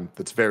time,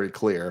 that's very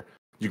clear,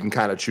 you can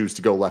kind of choose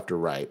to go left or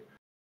right.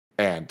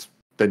 And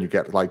then you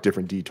get like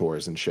different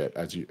detours and shit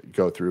as you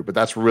go through. But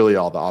that's really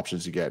all the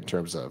options you get in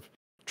terms of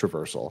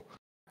traversal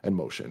and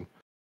motion.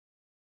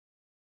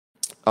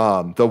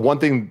 The one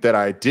thing that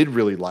I did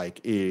really like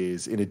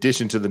is, in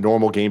addition to the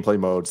normal gameplay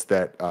modes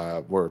that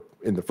were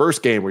in the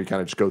first game, where you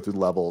kind of just go through the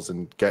levels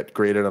and get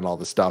graded on all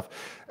this stuff.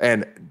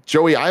 And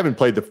Joey, I haven't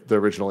played the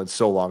original in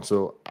so long,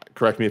 so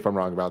correct me if I'm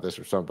wrong about this,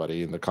 or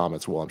somebody in the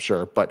comments will, I'm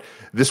sure. But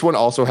this one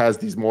also has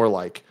these more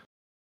like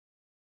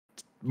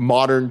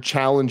modern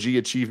challenge-y,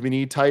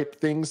 achievement-y type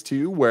things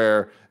too,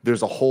 where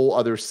there's a whole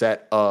other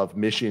set of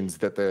missions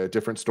that the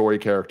different story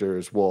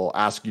characters will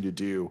ask you to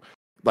do,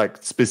 like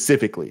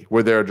specifically,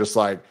 where they're just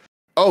like,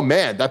 oh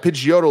man, that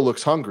Pidgeotto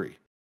looks hungry,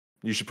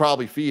 you should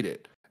probably feed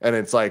it. And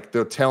it's like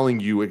they're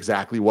telling you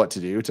exactly what to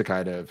do to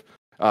kind of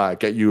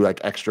get you like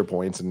extra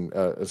points, and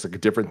it's like a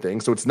different thing.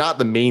 So it's not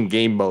the main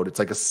game mode, it's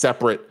like a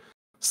separate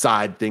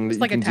side thing that It's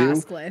you like can a do.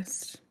 task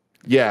list.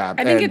 Yeah,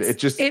 I think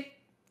and it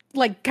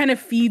like kind of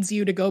feeds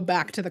you to go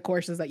back to the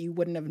courses that you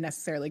wouldn't have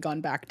necessarily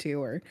gone back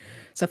to, or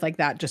stuff like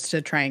that, just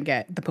to try and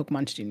get the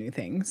Pokemon to do new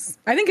things.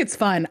 I think it's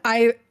fun.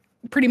 I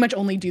pretty much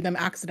only do them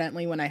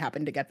accidentally when I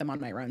happen to get them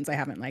on my runs. I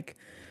haven't like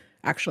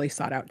actually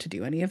sought out to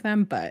do any of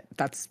them, but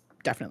that's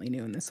definitely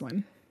new in this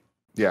one.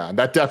 Yeah, and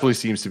that definitely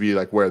seems to be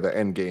like where the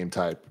end game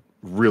type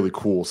really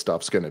cool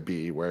stuff's going to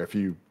be, where if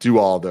you do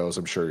all those,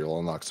 I'm sure you'll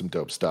unlock some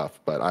dope stuff,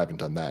 but I haven't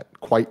done that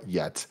quite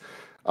yet.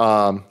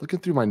 Looking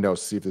through my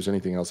notes to see if there's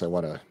anything else I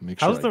want to make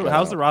sure.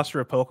 How's the roster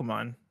of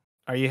Pokemon?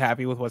 Are you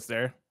happy with what's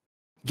there?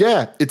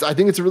 Yeah, I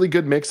think it's a really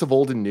good mix of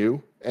old and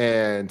new,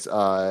 and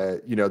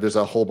there's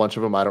a whole bunch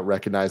of them I don't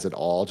recognize at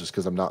all, just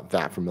because I'm not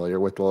that familiar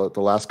with the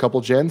last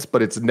couple gens.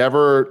 But it's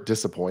never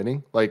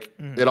disappointing. Like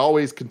it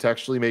always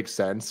contextually makes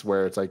sense,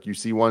 where it's like you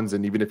see ones,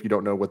 and even if you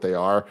don't know what they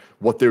are,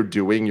 what they're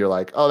doing, you're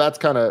like, oh, that's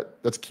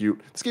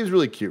cute. This game's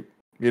really cute.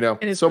 It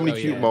is So many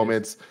really cute cute.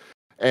 moments,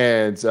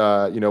 and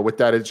with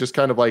that, it's just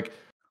kind of like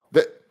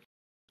that.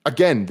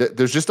 Again,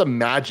 there's just a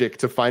magic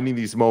to finding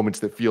these moments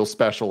that feel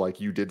special, like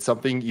you did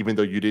something even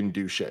though you didn't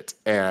do shit.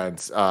 And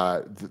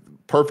the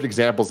perfect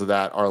examples of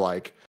that are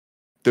like,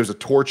 there's a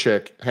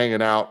Torchic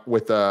hanging out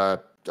with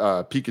a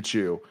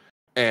Pikachu,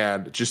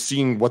 and just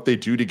seeing what they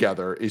do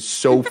together is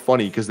so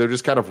funny, because they're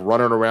just kind of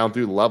running around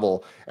through the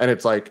level, and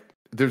it's like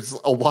there's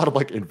a lot of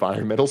like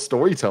environmental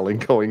storytelling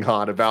going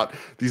on about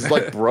these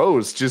like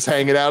bros just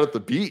hanging out at the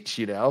beach,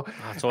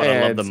 That's what I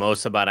love the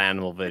most about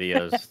animal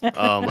videos.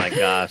 Oh my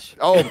gosh.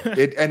 Oh,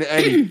 and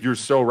Eddie, you're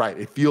so right.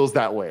 It feels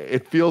that way.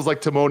 It feels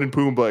like Timon and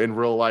Pumbaa in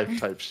real life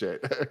type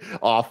shit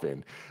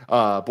often.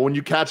 But when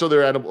you catch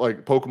other animal,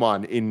 like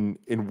Pokemon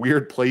in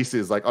weird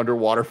places, like under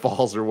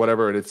waterfalls or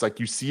whatever, and it's like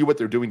you see what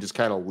they're doing, just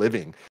kind of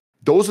living.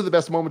 Those are the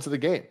best moments of the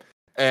game.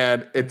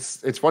 And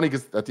it's funny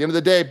because at the end of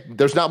the day,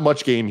 there's not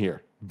much game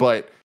here,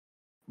 but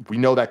we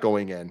know that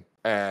going in.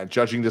 And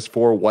judging this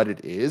for what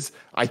it is,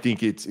 I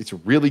think it's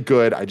really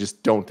good. I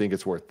just don't think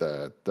it's worth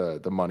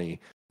the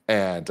money.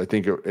 And I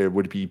think it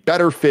would be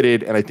better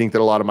fitted. And I think that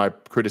a lot of my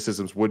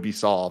criticisms would be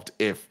solved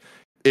if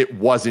it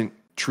wasn't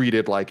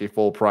treated like a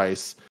full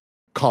price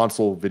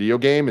console video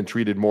game and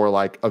treated more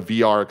like a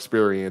VR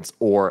experience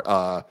or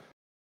a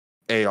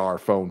AR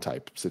phone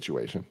type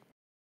situation.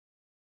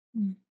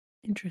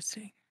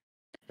 Interesting.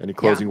 Any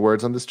closing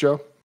words on this,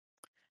 Joe?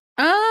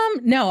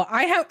 No,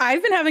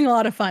 I've been having a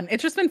lot of fun.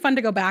 It's just been fun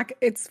to go back.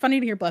 It's funny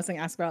to hear Blessing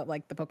ask about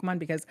like the Pokemon,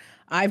 because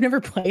I've never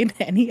played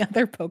any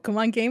other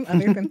Pokemon game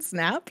other than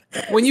Snap.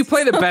 When you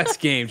play the best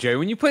game, Joey,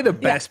 when you play the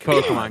best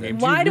Pokemon game,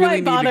 Why do do you really I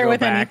need to bother go with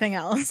back? anything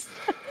else?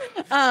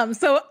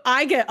 So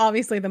I get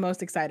obviously the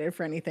most excited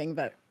for anything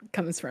that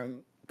comes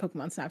from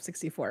Pokemon Snap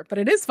 64, but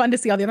it is fun to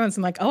see all the other ones.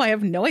 I'm like, oh, I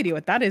have no idea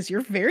what that is.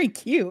 You're very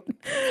cute.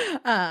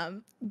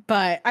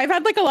 But I've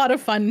had like a lot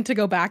of fun to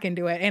go back and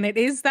do it. And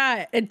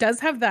it does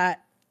have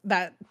that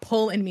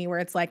pull in me where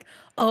it's like,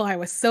 oh, I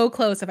was so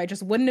close. If I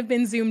just wouldn't have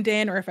been zoomed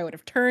in, or if I would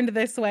have turned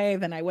this way,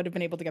 then I would have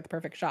been able to get the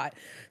perfect shot.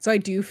 So I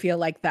do feel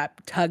like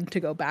that tug to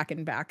go back.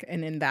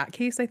 And in that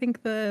case, I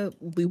think the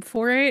loop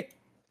for it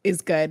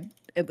is good,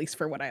 at least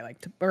for what I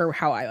like to, or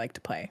how I like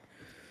to play.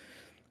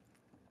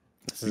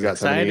 This You is got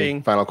any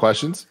exciting. final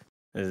questions?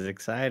 This is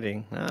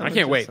exciting. I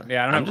can't wait.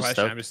 Yeah, I don't have a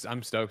question. Stoked.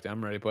 I'm stoked.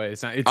 I'm ready to play.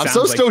 I'm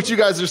so stoked you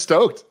guys are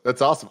stoked.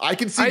 That's awesome. I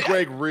can see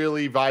Greg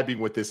really vibing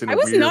with this in a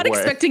weird way. I was not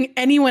expecting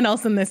anyone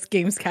else in this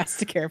Gamescast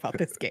to care about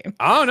this game.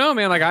 Oh no,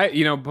 man! Like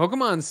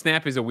Pokemon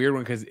Snap is a weird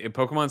one because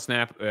Pokemon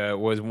Snap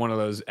was one of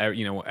those.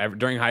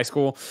 During high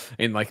school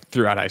and like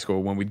throughout high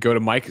school, when we'd go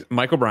to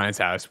Michael Bryan's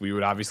house, we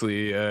would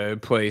obviously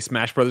play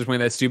Smash Brothers, win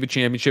that stupid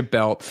championship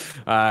belt.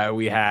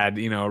 We had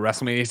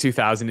WrestleMania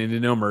 2000 into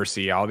No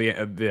Mercy, all the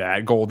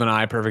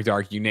GoldenEye, Perfect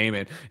Dark, you name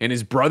it. And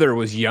his brother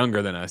was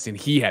younger than us, and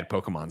he had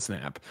Pokemon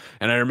Snap.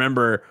 And I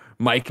remember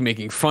Mike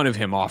making fun of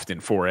him often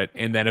for it,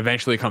 and then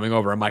eventually coming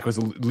over, and Mike was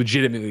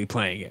legitimately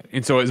playing it.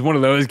 And so it was one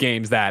of those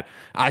games that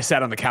I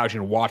sat on the couch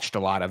and watched a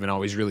lot of and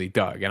always really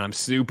dug. And I'm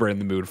super in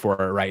the mood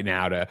for it right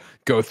now to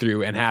go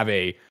through and have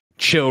a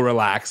chill,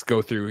 relax,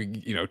 go through,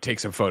 take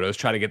some photos,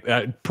 try to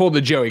get pull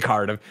the Joey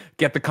card of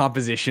get the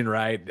composition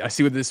right. I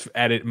see what this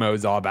edit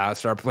mode's all about.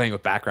 Start playing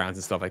with backgrounds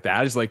and stuff like that.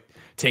 I just like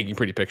taking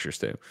pretty pictures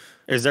too.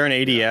 Is there an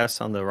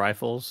ADS on the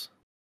rifles?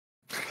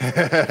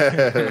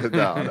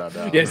 No.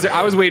 Yeah, so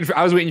I was waiting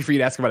for you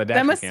to ask about a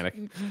dash mechanic.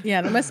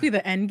 Yeah, that must be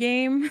the end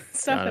game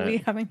stuff that we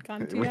haven't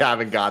gone to. We yet.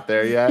 haven't got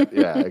there yet.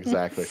 Yeah,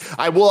 exactly.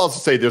 I will also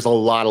say there's a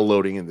lot of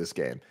loading in this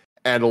game,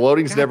 and the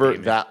loading's never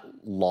that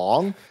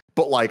long.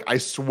 But like, I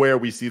swear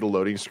we see the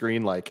loading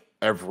screen like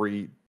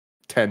every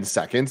 10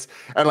 seconds,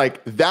 and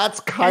like that's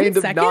kind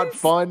of not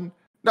fun.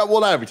 No,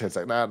 well, not every 10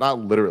 seconds, not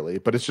literally,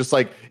 but it's just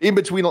like in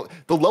between.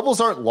 The levels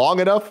aren't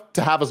long enough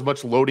to have as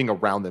much loading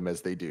around them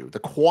as they do. The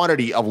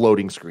quantity of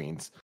loading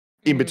screens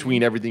in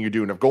between everything you're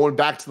doing, of going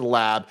back to the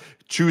lab,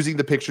 choosing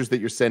the pictures that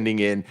you're sending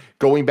in,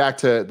 going back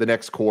to the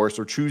next course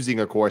or choosing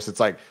a course. It's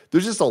like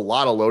there's just a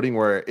lot of loading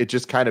where it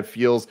just kind of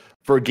feels,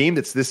 for a game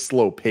that's this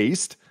slow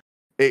paced,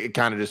 it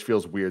kind of just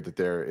feels weird that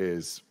there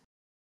is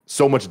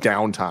so much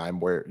downtime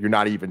where you're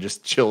not even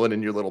just chilling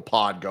in your little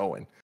pod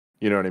going.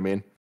 You know what I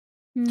mean?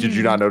 Did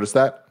you not notice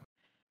that?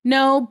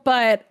 No,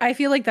 but I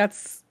feel like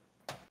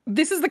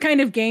this is the kind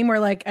of game where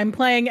like I'm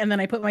playing and then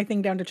I put my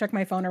thing down to check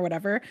my phone or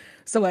whatever.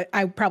 So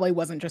I probably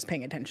wasn't just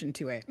paying attention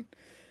to it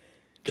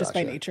just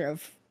by nature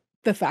of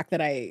the fact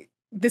that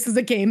this is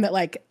a game that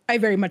like I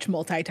very much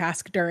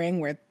multitask during,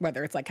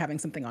 whether it's like having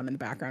something on in the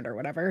background or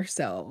whatever.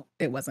 So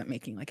it wasn't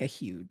making like a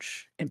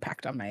huge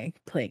impact on my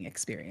playing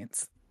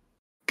experience.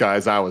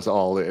 Guys, I was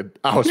all in.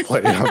 I was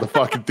playing on the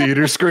fucking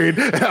theater screen.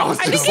 And I was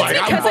just like,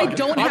 I'm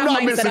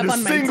not missing a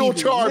single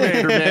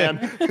Charmander, man.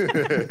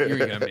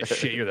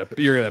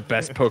 You're the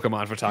best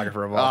Pokemon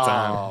photographer of all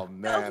time. Oh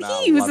man,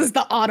 he uses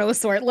the auto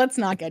sort. Let's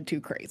not get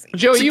too crazy.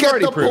 Joe, you've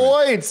already proven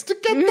points. To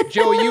get the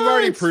Joe, points. you've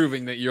already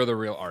proven that you're the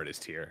real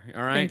artist here.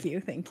 All right.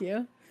 Thank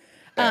you.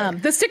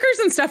 The stickers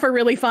and stuff are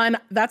really fun.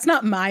 That's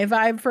not my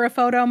vibe for a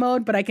photo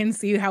mode, but I can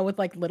see how with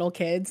like little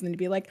kids and you'd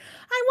be like,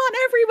 I want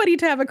everybody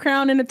to have a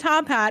crown and a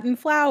top hat and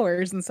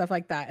flowers and stuff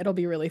like that. It'll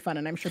be really fun,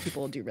 and I'm sure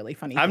people will do really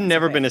funny. I've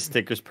never been a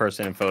stickers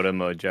person in photo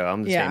mode, Joe.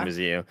 I'm the same as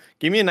you.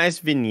 Give me a nice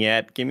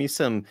vignette. Give me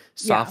some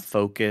soft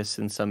focus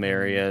in some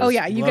areas. Oh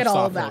yeah, you get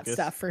all of that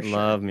stuff for sure.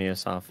 Love me a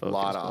soft focus. A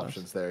lot of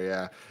options there,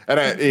 yeah.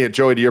 And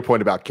Joey, to your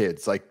point about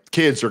kids, like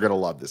kids are gonna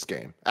love this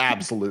game.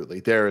 Absolutely,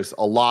 there is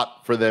a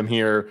lot for them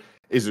here.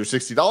 Is there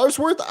 $60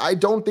 worth? I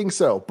don't think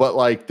so, but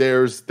like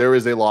there is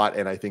a lot,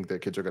 and I think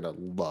that kids are gonna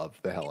love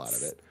the hell out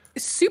of it.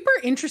 Super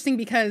interesting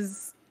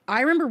because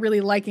I remember really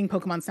liking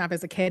Pokemon Snap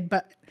as a kid,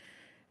 but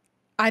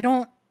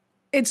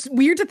it's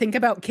weird to think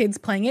about kids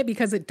playing it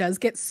because it does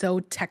get so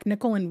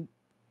technical and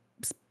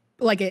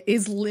like it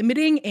is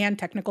limiting and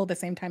technical at the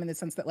same time, in the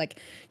sense that like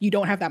you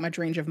don't have that much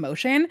range of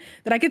motion,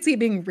 that I could see it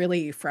being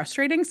really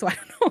frustrating. So I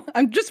don't know.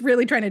 I'm just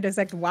really trying to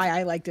dissect why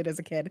I liked it as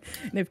a kid,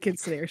 and if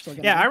kids today are still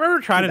gonna. Yeah, I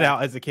remember trying it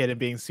out as a kid and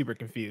being super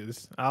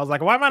confused. I was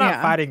like, why am I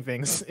not fighting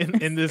things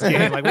in this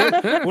game? Like,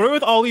 what are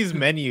with all these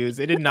menus?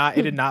 It did not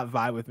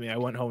vibe with me. I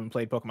went home and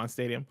played Pokemon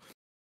Stadium.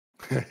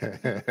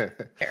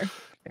 Fair.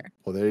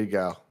 Well, there you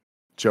go.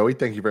 Joey,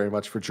 thank you very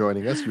much for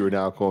joining us. You are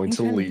now going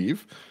to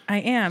leave. I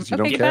am. You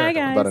don't care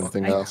about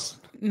anything else.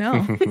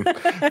 No.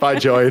 Bye,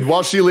 Joey. And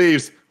while she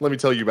leaves, let me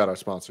tell you about our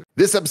sponsor.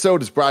 This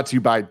episode is brought to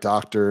you by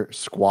Dr.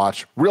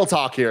 Squatch. Real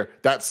talk here.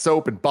 That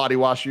soap and body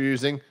wash you're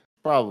using,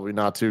 probably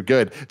not too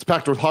good. It's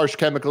packed with harsh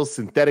chemicals,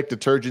 synthetic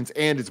detergents,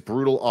 and it's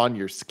brutal on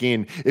your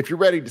skin. If you're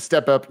ready to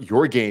step up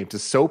your game to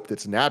soap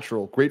that's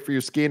natural, great for your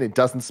skin, and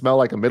doesn't smell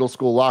like a middle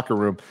school locker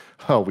room,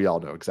 we all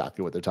know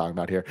exactly what they're talking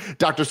about here.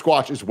 Dr.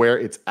 Squatch is where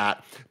it's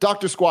at.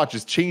 Dr. Squatch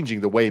is changing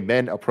the way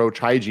men approach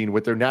hygiene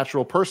with their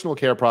natural personal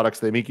care products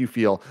that make you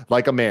feel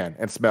like a man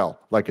and smell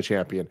like a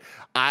champion.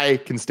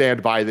 I can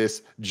stand by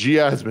this.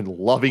 Gia has been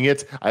loving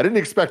it. I didn't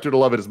expect her to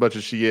love it as much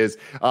as she is.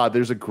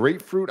 There's a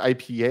grapefruit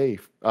IPA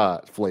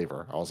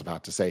flavor, I was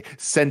about to say,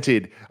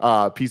 scented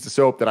piece of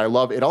soap that I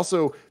love. It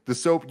also, the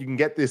soap, you can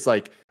get this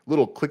like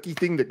little clicky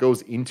thing that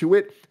goes into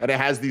it, and it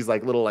has these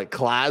like little like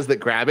claws that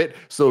grab it,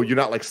 so you're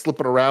not like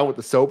slipping around with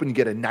the soap, and you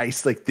get a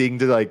nice like thing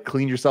to like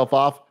clean yourself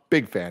off.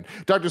 Big fan.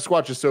 Dr.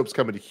 Squatch's soaps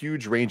come in a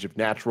huge range of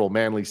natural,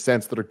 manly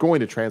scents that are going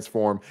to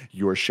transform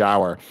your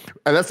shower.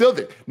 And that's the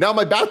other thing. Now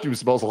my bathroom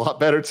smells a lot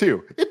better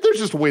too. There's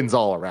just wins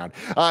all around.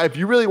 If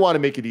you really want to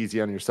make it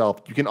easy on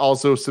yourself, you can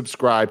also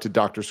subscribe to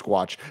Dr.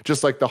 Squatch,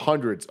 just like the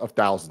hundreds of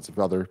thousands of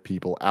other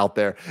people out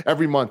there.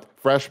 Every month,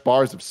 fresh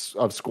bars of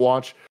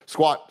Squatch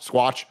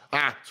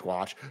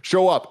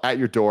show up at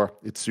your door.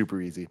 It's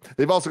super easy.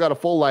 They've also got a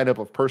full lineup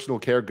of personal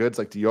care goods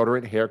like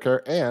deodorant, hair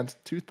care, and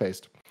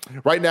toothpaste.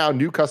 Right now,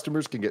 new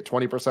customers can get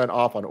 20%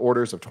 off on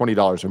orders of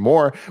 $20 or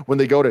more when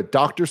they go to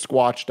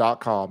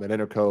drsquatch.com and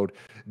enter code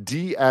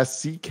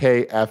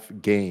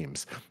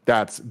DSCKFGames.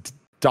 That's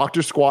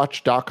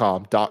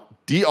drsquatch.com,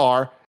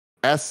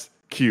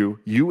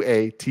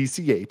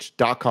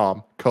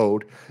 DRSQUATCH.com,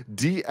 code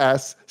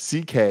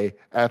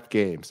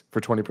DSCKFGames for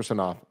 20%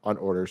 off on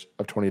orders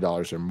of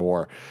 $20 or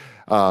more.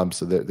 So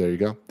there you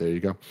go. There you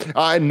go.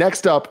 And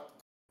next up,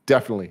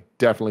 definitely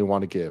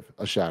want to give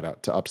a shout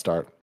out to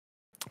Upstart.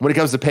 When it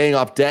comes to paying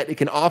off debt, it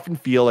can often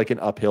feel like an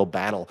uphill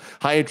battle.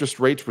 High interest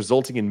rates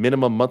resulting in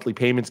minimum monthly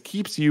payments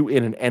keeps you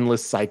in an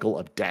endless cycle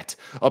of debt.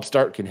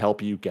 Upstart can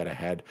help you get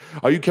ahead.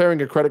 Are you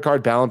carrying a credit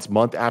card balance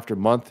month after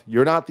month?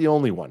 You're not the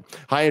only one.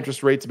 High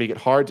interest rates make it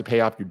hard to pay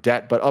off your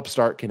debt, but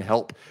Upstart can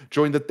help.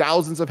 Join the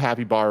thousands of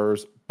happy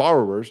borrowers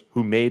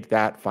who made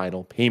that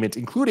final payment,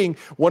 including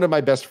one of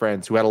my best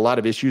friends who had a lot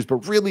of issues, but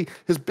really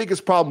his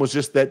biggest problem was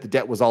just that the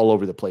debt was all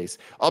over the place.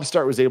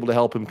 Upstart was able to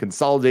help him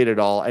consolidate it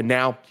all, and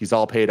now he's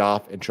all paid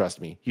off, and trust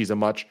me, he's a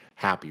much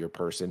happier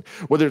person.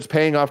 Whether it's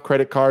paying off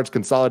credit cards,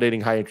 consolidating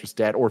high interest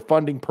debt, or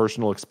funding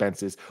personal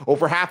expenses,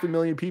 over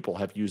 500,000 people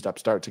have used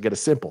Upstart to get a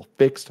simple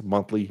fixed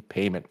monthly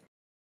payment.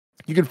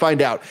 You can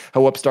find out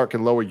how Upstart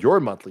can lower your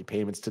monthly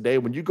payments today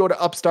when you go to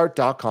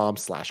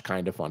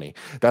upstart.com/kindafunny.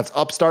 That's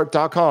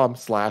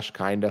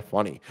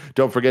upstart.com/kindafunny.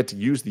 Don't forget to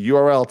use the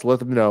URL to let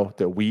them know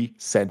that we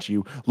sent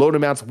you. Loan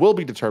amounts will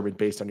be determined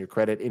based on your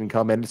credit,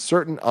 income, and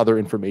certain other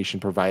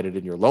information provided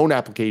in your loan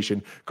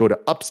application. Go to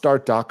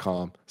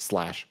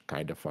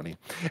upstart.com/kindafunny.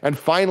 And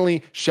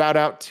finally, shout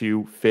out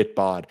to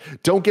FitBod.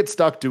 Don't get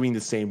stuck doing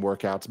the same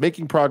workouts.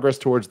 Making progress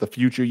towards the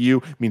future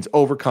you means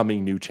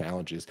overcoming new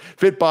challenges.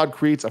 FitBod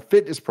creates a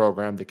fitness program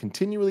that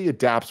continually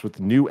adapts with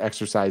new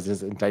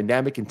exercises and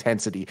dynamic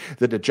intensity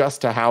that adjusts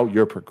to how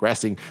you're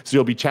progressing, so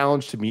you'll be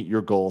challenged to meet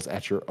your goals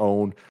at your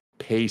own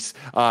pace.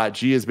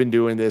 Gia has been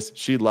doing this.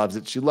 She loves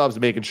it. She loves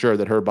making sure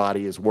that her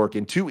body is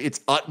working to its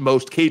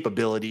utmost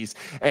capabilities.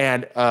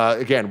 And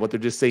again, what they're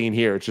just saying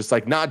here, it's just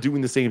like not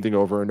doing the same thing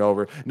over and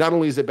over. Not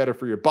only is it better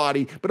for your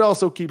body, but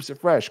also keeps it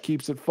fresh,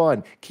 keeps it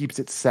fun, keeps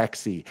it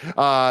sexy.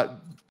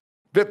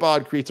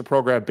 FitBod creates a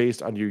program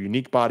based on your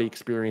unique body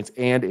experience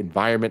and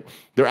environment.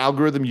 Their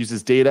algorithm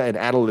uses data and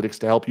analytics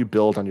to help you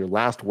build on your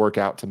last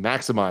workout to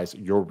maximize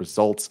your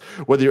results.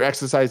 Whether you're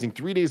exercising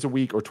 3 days a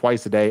week or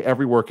twice a day,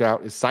 every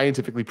workout is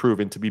scientifically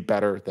proven to be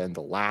better than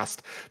the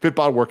last.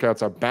 FitBod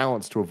workouts are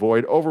balanced to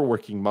avoid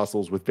overworking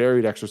muscles with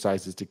varied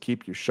exercises to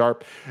keep you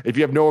sharp. If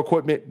you have no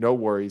equipment, no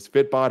worries.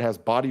 FitBod has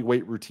body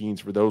weight routines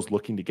for those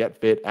looking to get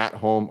fit at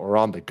home or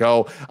on the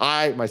go.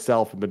 I,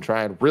 myself, have been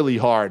trying really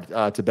hard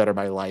to better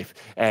my life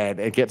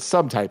and get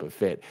some type of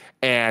fit.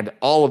 And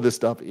all of this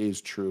stuff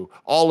is true.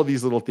 All of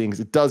these little things,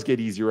 it does get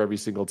easier every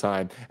single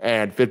time.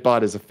 And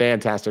FitBod is a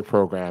fantastic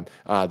program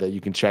that you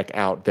can check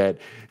out that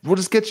will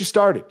just get you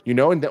started,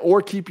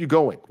 or keep you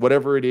going.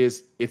 Whatever it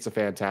is, it's a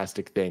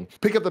fantastic thing.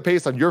 Pick up the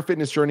pace on your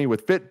fitness journey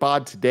with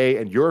FitBod today,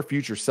 and your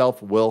future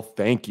self will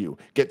thank you.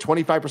 Get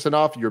 25%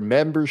 off your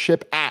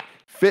membership at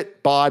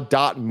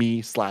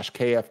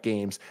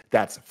fitbod.me/kfgames.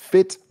 That's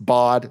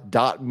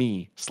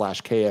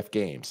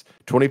fitbod.me/kfgames.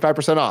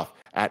 25% off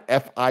at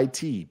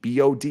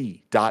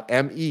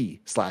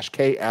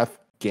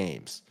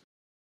fitbod.me/kfgames.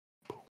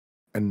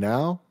 And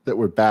now that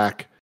we're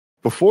back,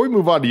 before we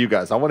move on to you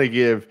guys, I want to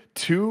give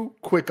 2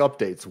 quick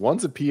updates.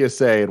 One's a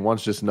PSA and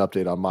one's just an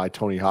update on my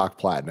Tony Hawk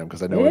Platinum,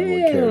 because I know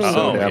everyone cares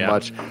so damn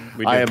much.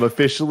 I am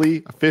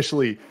officially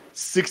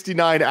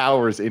 69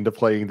 hours into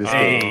playing this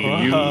game.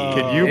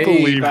 Can you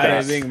believe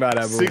that?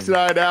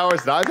 69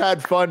 hours, and I've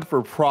had fun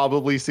for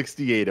probably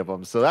 68 of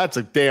them. So that's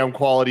a damn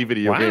quality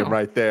video game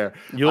right there.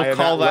 You'll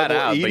call that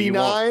out.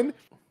 89.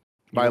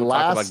 My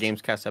last talk about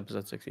Gamescast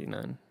episode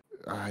 69.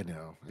 I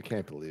know. I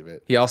can't believe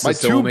it. He also my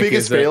 2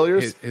 biggest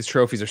failures. His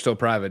trophies are still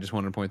private. I just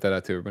wanted to point that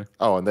out to everybody.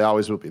 Oh, and they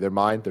always will be. They're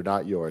mine. They're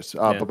not yours.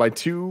 But the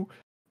 2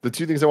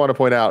 things I want to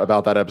point out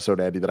about that episode,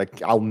 Andy,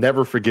 that I'll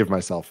never forgive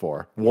myself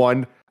for.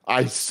 One,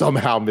 I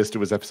somehow missed it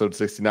was episode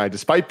 69,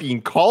 despite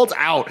being called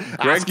out,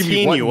 asking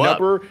me what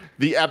number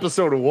the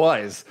episode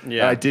was.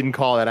 Yeah, I didn't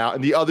call that out.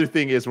 And the other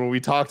thing is when we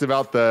talked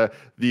about the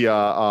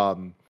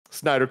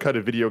Snyder Cut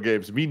of video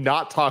games, me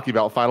not talking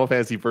about Final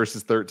Fantasy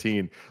Versus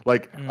 13.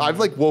 I've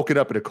woken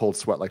up in a cold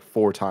sweat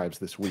 4 times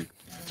this week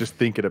just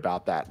thinking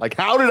about that.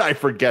 How did I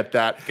forget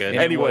that? Good.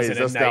 Anyways,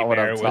 that's not what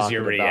I'm talking about. Was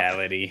your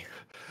reality.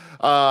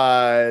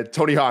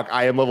 Tony Hawk,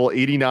 I am level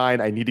 89.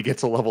 I need to get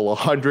to level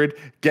 100.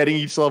 Getting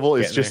each level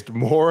is just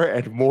more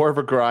and more of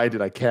a grind,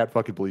 and I can't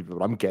fucking believe it,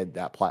 but I'm getting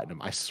that platinum.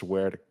 I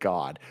swear to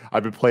God.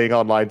 I've been playing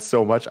online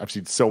so much. I've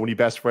seen so many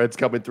best friends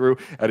coming through,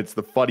 and it's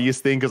the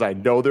funniest thing because I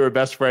know they're a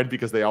best friend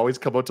because they always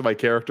come up to my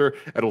character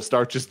and will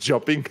start just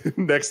jumping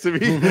next to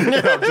me. And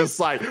I'm just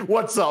like,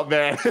 what's up,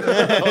 man?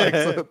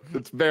 So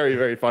it's very,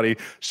 very funny.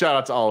 Shout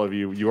out to all of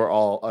you. You are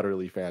all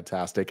utterly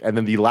fantastic. And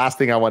then the last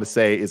thing I want to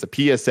say is a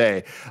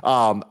PSA.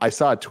 I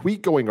saw a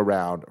tweet going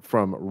around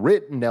from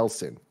Rit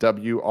Nelson,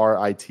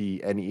 WRITNELSON.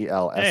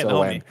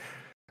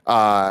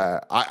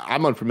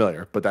 I'm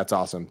unfamiliar, but that's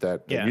awesome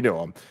that you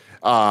know him.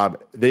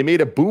 They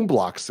made a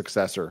Boombox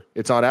successor.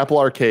 It's on Apple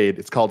Arcade.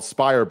 It's called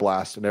Spire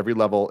Blast, and every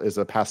level is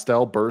a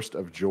pastel burst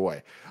of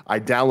joy. I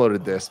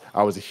downloaded this.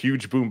 I was a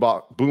huge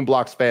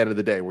Boombox fan of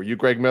the day. Were you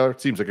Greg Miller?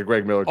 Seems like a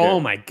Greg Miller game. Oh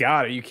my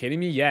God, are you kidding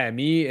me? Yeah,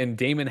 me and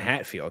Damon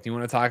Hatfield. You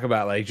want to talk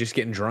about like just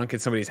getting drunk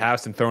at somebody's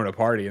house and throwing a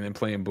party and then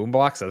playing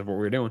Boombox? That's what we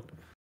were doing.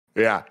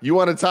 Yeah, you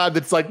want a time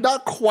that's like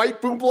not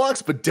quite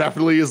Boombox, but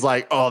definitely is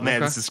like, oh man,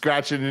 this is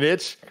scratching an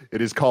itch.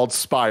 It is called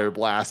Spire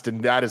Blast,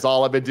 and that is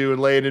all I've been doing,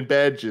 laying in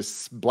bed,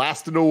 just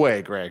blasting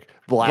away, Greg.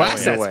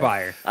 Blasting away.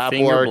 Spire. Apple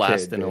Finger Arcade,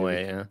 blasting baby.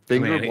 away, yeah.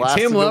 Finger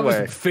blasting Tim away.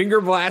 loves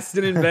finger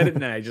blasting in bed at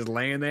night, just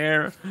laying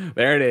there.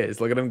 There it is.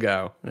 Look at him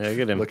go. Yeah, look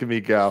at him. Look at me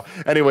go.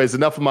 Anyways,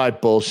 enough of my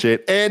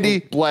bullshit.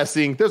 Andy,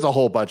 blessing. There's a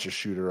whole bunch of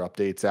shooter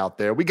updates out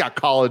there. We got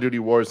Call of Duty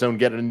Warzone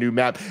getting a new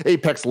map,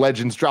 Apex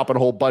Legends dropping a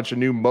whole bunch of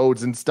new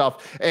modes and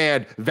stuff,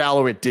 and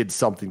Valorant did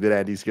something that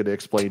Andy's going to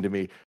explain to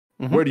me.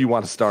 Where do you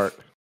want to start?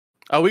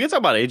 Oh, we can talk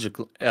about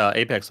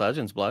Apex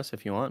Legends, Bless,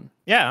 if you want.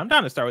 Yeah, I'm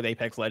down to start with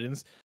Apex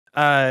Legends.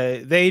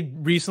 They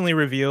recently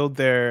revealed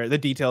the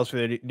details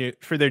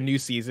for their new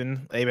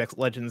season, Apex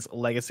Legends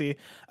Legacy,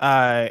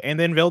 and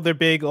then revealed their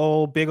big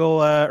ol'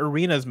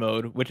 arenas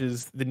mode, which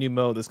is the new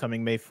mode that's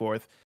coming May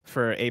 4th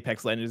for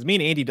Apex Legends. Me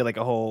and Andy did like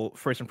a whole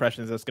first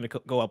impressions that's going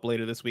to go up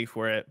later this week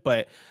for it,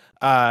 but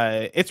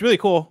it's really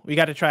cool. We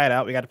got to try it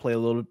out. We got to play a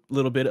little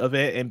bit of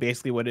it, and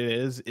basically what it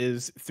is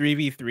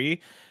 3v3.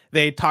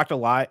 They talked a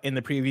lot in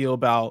the preview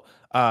about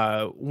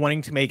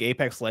wanting to make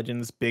Apex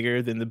Legends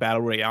bigger than the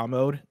Battle Royale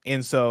mode.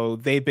 And so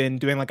they've been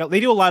doing they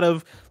do a lot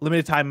of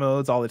limited time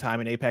modes all the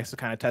time in Apex to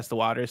kind of test the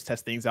waters,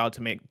 test things out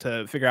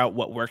to figure out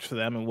what works for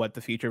them and what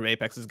the future of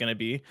Apex is going to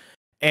be.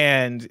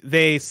 And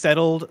they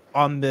settled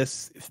on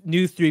this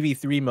new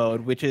 3v3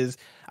 mode, which is,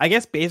 I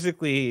guess,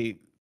 basically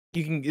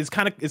it's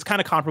kind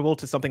of comparable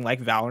to something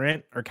like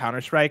Valorant or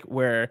Counter-Strike,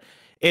 where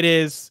it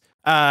is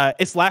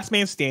it's last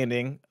man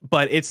standing,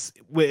 but it's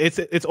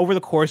over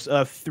the course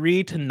of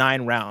 3 to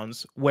 9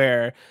 rounds,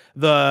 where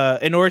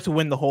in order to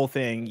win the whole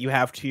thing, you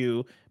have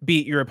to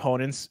beat your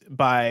opponents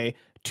by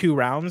 2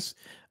 rounds.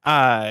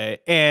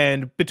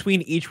 And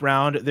between each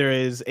round, there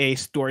is a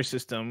store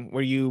system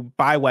where you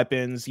buy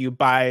weapons, you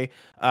buy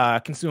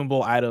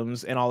consumable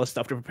items, and all this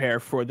stuff to prepare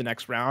for the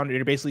next round. And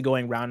you're basically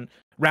going round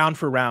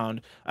for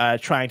round,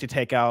 trying to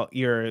take out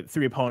your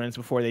 3 opponents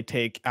before they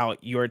take out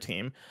your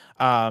team.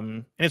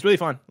 And it's really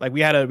fun. Like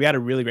we had a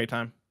really great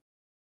time.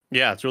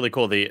 Yeah, it's really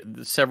cool. The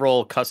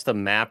several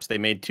custom maps. They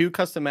made 2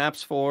 custom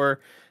maps for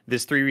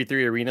this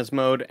 3v3 arenas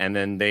mode, and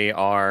then they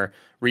are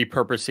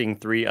repurposing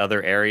 3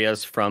 other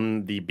areas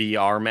from the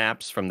BR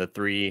maps, from the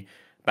 3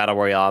 Battle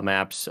Royale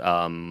maps.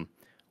 A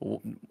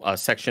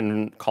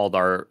section called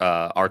our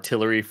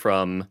Artillery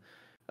from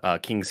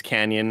Kings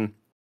Canyon,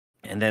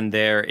 and then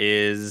there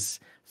is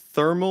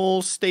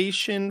Thermal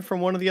Station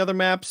from one of the other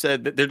maps. They're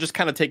just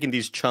kind of taking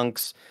these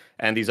chunks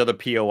and these other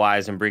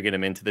POIs and bringing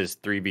them into this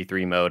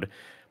 3v3 mode.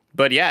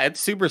 But yeah, it's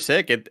super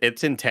sick.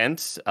 It's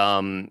intense.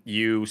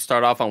 You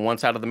start off on one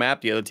side of the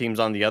map, the other team's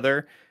on the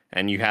other,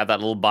 and you have that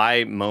little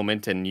buy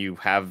moment, and you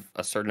have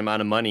a certain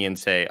amount of money and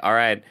say, all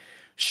right,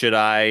 should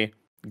I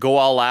go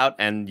all out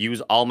and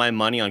use all my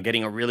money on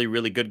getting a really,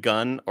 really good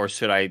gun, or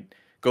should I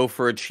go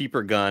for a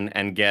cheaper gun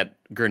and get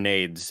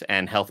grenades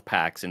and health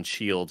packs and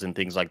shields and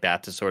things like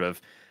that to sort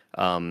of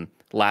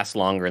last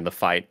longer in the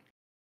fight?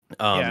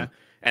 And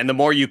the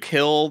more you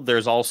kill, there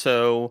are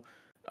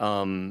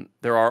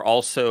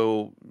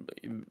also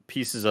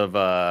pieces of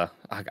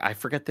I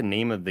forget the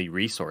name of the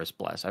resource.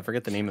 Bless, I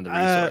forget the name of the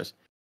resource.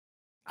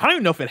 I don't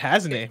even know if it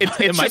has a name.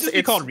 It might just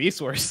be called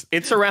resource.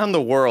 It's around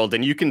the world,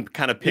 and you can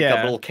kind of pick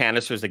up little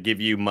canisters that give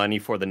you money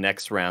for the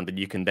next round that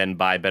you can then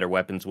buy better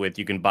weapons with.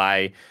 You can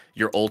buy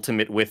your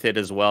ultimate with it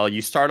as well.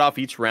 You start off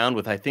each round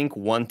with, I think,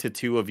 1 to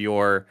 2 of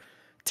your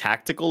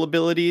tactical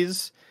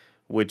abilities,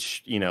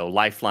 which,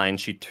 Lifeline,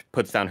 she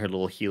puts down her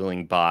little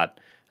healing bot.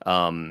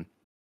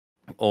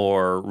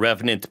 Or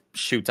Revenant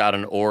shoots out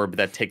an orb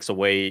that takes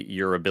away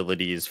your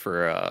abilities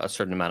for a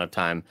certain amount of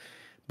time.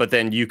 But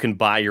then you can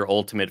buy your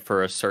ultimate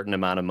for a certain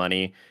amount of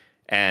money.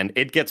 And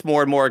it gets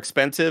more and more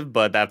expensive,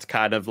 but that's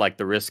kind of like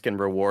the risk and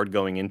reward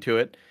going into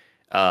it.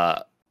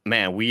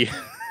 Man,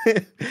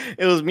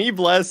 it was me,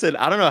 Bless, and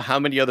I don't know how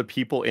many other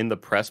people in the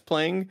press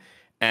playing,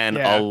 and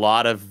a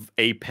lot of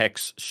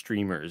Apex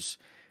streamers.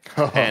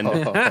 And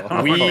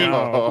we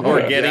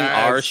were getting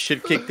our Yes.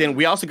 shit kicked in.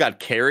 We also got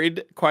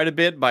carried quite a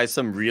bit by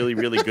some really,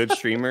 really good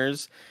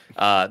streamers.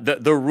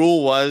 The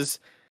rule was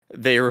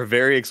they were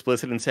very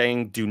explicit in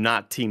saying, do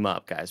not team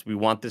up, guys. We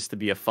want this to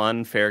be a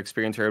fun, fair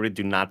experience for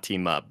everybody. Do not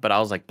team up. But I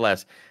was like,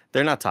 bless.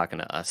 They're not talking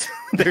to us.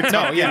 They're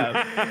talking,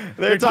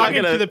 they're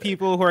talking to the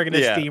people who are going to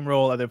Yeah.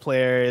 steamroll other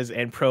players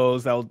and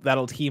pros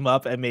that'll team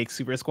up and make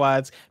super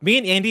squads. Me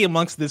and Andy,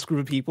 amongst this group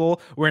of people,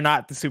 we're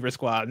not the super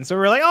squad, and so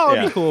we're like, oh,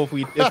 it'd be cool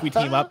if we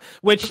team up.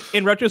 Which,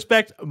 in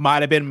retrospect,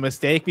 might have been a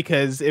mistake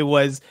because it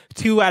was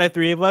 2 out of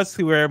 3 of us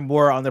who were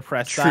more on the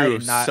press side. True,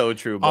 And not so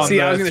true. on See,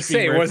 the I was gonna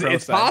say, streamer pro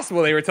it's side.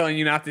 possible they were telling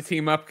you not to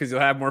team up because you'll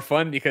have more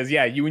fun. Because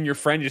you and your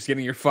friend just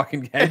getting your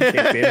fucking head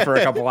kicked in for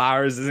a couple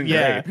hours isn't great.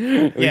 At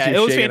least Yeah, you're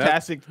it was shaking up.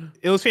 fantastic.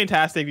 It was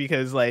fantastic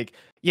because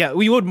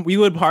we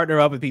would partner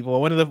up with people.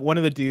 One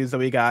of the dudes that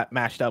we got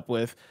matched up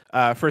with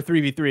for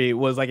 3v3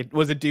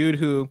 was a dude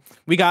who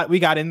we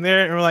got in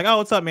there and we're like, oh,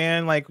 what's up,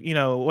 man? Like,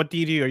 what do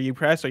you do? Are you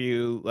press? Are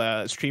you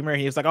a streamer?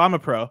 He was like, oh, I'm a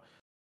pro.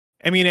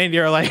 I mean, Andy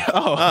are like,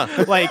 oh,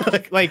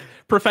 like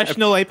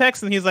professional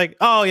Apex, and he's like,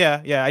 oh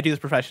yeah, I do this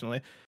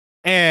professionally.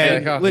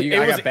 And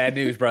I got bad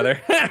news,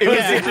 brother. It was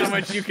how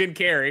much you can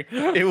carry.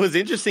 It was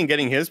interesting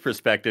getting his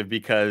perspective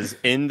because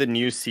in the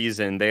new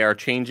season, they are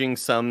changing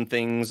some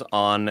things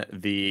on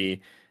the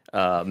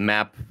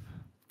map.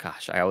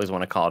 Gosh, I always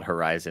want to call it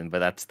Horizon, but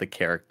that's the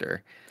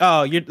character.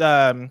 Oh, you're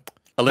not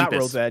Olympus.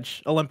 World's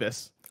Edge,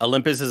 Olympus.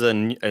 Olympus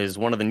is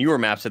one of the newer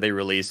maps that they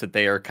released that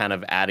they are kind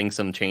of adding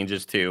some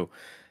changes to.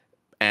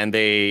 And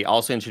they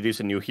also introduced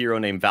a new hero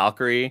named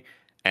Valkyrie.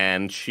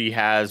 And she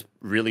has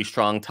really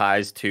strong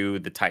ties to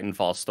the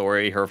Titanfall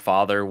story. Her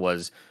father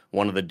was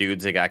one of the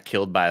dudes that got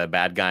killed by the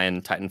bad guy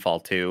in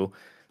Titanfall 2.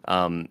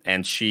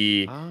 And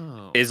she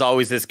is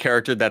always this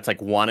character that's like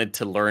wanted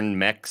to learn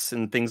mechs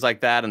and things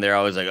like that. And they're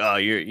always like, oh,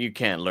 you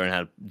can't learn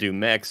how to do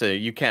mechs.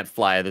 You can't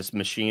fly this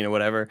machine or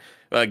whatever.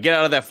 Get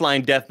out of that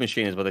flying death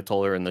machine is what they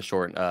told her in the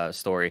short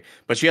story.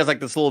 But she has like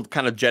this little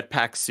kind of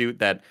jetpack suit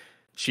that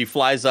she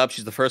flies up.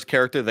 She's the first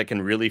character that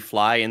can really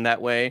fly in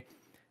that way.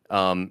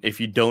 If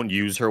you don't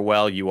use her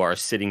well, you are a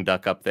sitting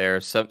duck up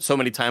there. So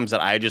many times that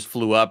I just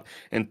flew up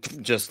and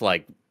just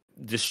like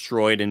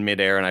destroyed in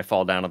midair, and I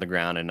fall down on the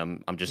ground, and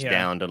I'm just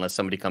downed unless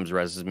somebody comes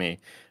reses me.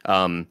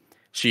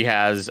 She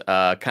has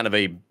kind of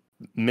a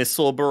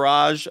missile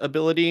barrage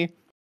ability,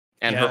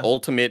 and her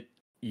ultimate,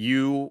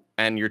 you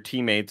and your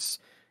teammates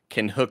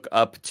can hook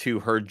up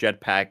to her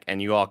jetpack,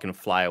 and you all can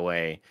fly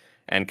away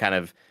and kind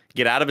of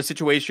get out of a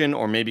situation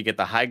or maybe get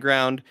the high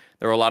ground.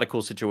 There were a lot of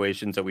cool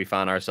situations that we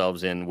found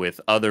ourselves in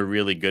with other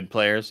really good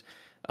players.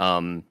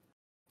 And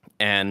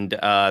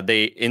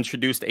they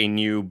introduced a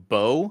new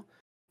bow,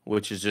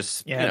 which is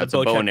just, it's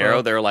a bow and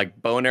arrow. They're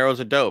like, bow and arrows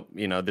are dope.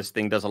 This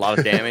thing does a lot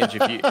of damage.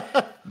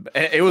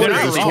 It was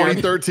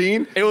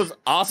 2013. It was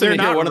awesome They're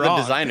to hear not one of the wrong.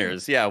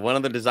 designers. Yeah, one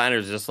of the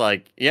designers just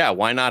like,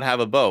 why not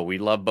have a bow? We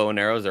love bow and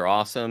arrows. They're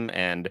awesome.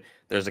 And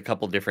there's a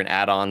couple different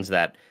add-ons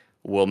that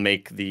will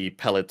make the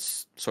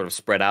pellets sort of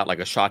spread out like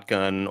a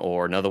shotgun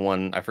or another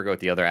one. I forget what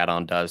the other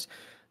add-on does.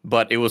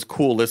 But it was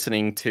cool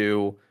listening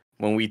to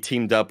when we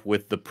teamed up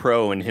with the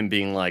pro and him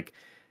being like,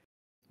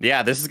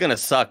 yeah, this is going to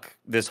suck,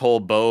 this whole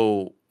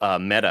bow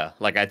meta.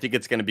 Like, I think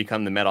it's going to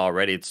become the meta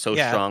already. It's so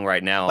strong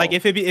right now. Like,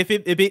 if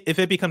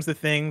it becomes the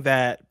thing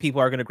that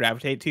people are going to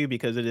gravitate to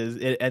because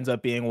it ends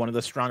up being one of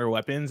the stronger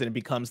weapons and it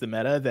becomes the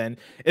meta, then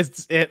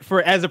as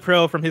a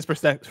pro, from his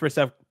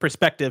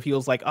perspective, he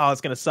was like, oh, it's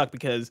going to suck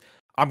because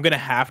I'm going to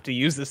have to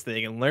use this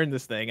thing and learn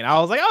this thing. And I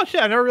was like, oh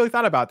shit, I never really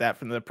thought about that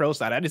from the pro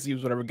side. I just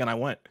use whatever gun I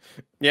want.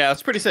 Yeah,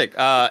 it's pretty sick.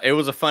 It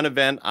was a fun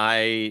event.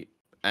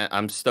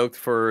 I'm stoked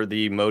for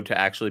the mode to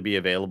actually be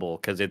available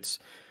because it's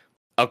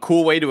a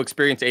cool way to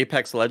experience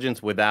Apex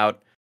Legends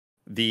without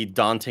the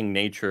daunting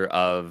nature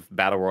of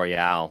Battle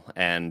Royale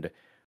and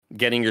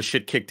getting your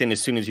shit kicked in as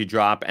soon as you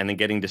drop and then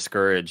getting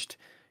discouraged.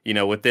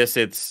 With this,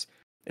 it's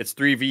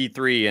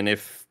 3v3, and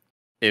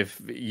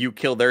if you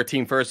kill their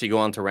team first, you go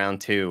on to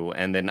round 2,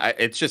 and then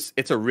it's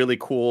a really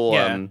cool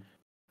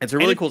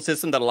cool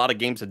system that a lot of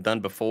games have done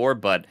before,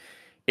 but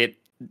it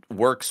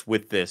works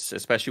with this,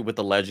 especially with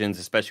the legends,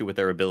 especially with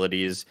their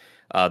abilities.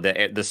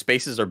 The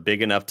spaces are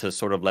big enough to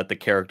sort of let the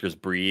characters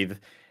breathe,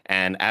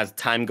 and as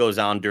time goes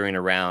on during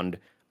a round,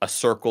 a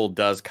circle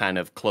does kind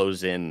of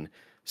close in,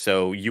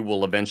 so you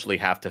will eventually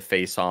have to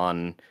face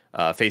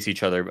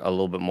each other a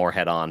little bit more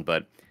head on,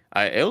 but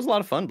it was a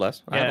lot of fun,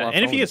 Bless. Yeah,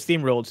 and if you get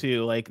steamrolled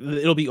too, like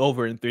it'll be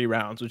over in 3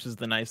 rounds, which is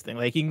the nice thing.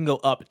 Like you can go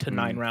up to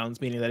 9 rounds,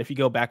 meaning that if you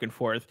go back and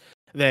forth,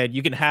 then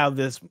you can have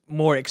this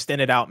more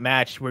extended out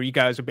match where you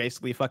guys are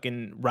basically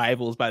fucking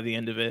rivals by the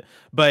end of it.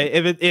 But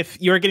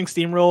if you're getting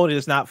steamrolled, it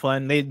is not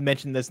fun. They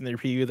mentioned this in the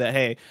preview that,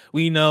 hey,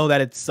 we know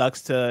that it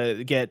sucks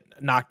to get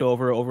knocked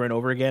over and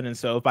over again. And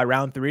so if by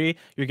round 3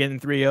 you're getting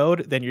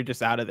 3-0'd, then you're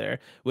just out of there,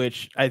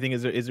 which I think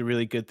is a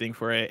really good thing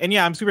for it. And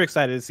yeah, I'm super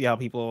excited to see how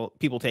people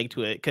take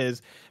to it,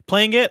 because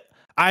playing it,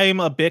 I'm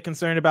a bit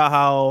concerned about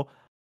how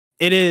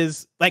it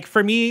is. Like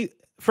for me,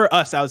 for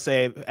us, I would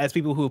say, as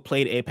people who have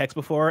played Apex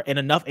before and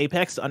enough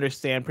Apex to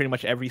understand pretty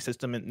much every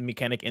system and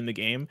mechanic in the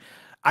game,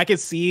 I could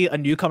see a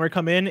newcomer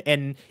come in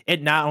and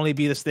it not only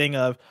be this thing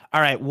of,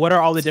 all right, what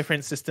are all the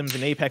different systems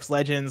in Apex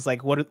Legends?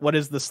 Like, what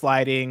is the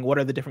sliding? What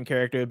are the different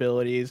character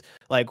abilities?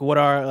 Like, what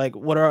are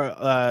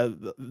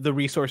the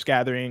resource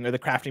gathering or the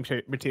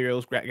crafting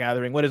materials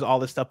gathering? What is all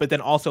this stuff? But then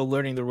also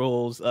learning the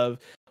rules of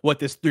what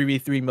this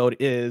 3v3 mode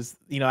is.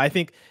 I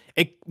think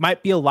it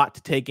might be a lot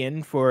to take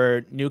in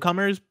for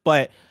newcomers,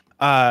 but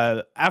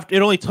after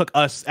it only took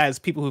us as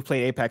people who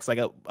played Apex like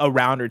a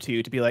round or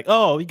two to be like,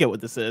 oh, you get what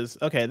this is.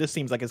 Okay, this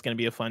seems like it's going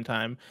to be a fun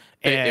time.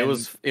 And it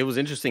was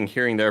interesting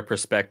hearing their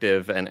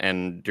perspective,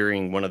 and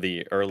during one of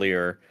the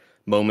earlier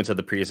moments of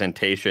the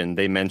presentation,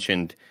 they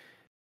mentioned,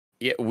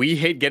 yeah, we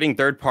hate getting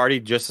third party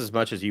just as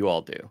much as you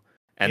all do.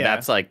 And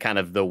that's like kind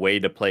of the way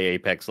to play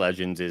Apex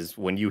Legends is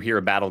when you hear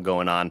a battle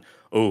going on,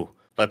 oh,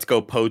 let's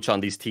go poach on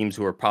these teams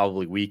who are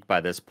probably weak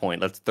by this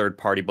point. Let's third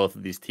party both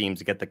of these teams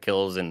to get the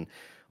kills,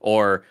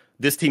 or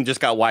this team just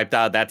got wiped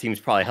out. That team's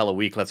probably hella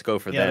weak. Let's go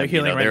for them. They're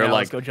healing right now.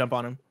 Let's go jump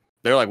on them.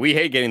 They're like, we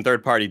hate getting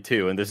third party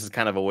too, and this is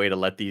kind of a way to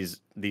let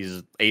these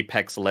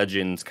Apex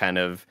Legends kind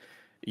of,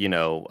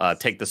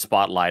 take the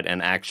spotlight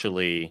and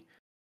actually,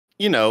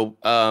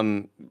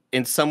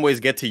 in some ways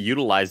get to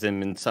utilize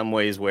them in some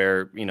ways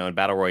where, in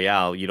Battle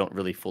Royale, you don't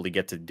really fully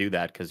get to do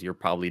that because you're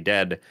probably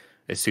dead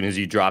as soon as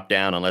you drop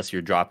down, unless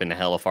you're dropping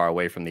hella far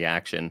away from the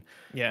action.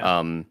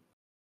 Yeah.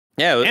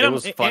 It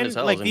was fun as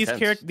hell. Like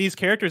these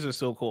characters are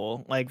so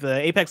cool. Like the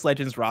Apex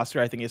Legends roster,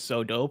 I think is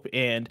so dope,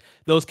 and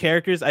those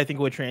characters I think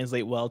would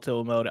translate well to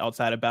a mode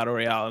outside of Battle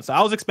Royale. And so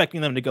I was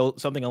expecting them to go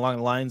something along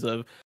the lines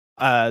of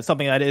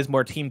something that is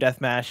more team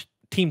deathmatch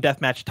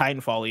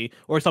Titanfall-y,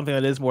 or something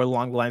that is more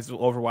along the lines of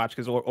Overwatch,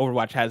 because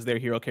Overwatch has their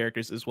hero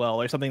characters as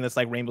well, or something that's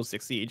like Rainbow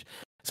Six Siege.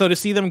 So to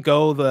see them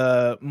go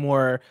the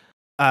more,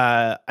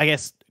 I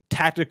guess,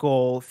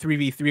 tactical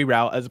 3v3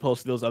 route as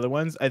opposed to those other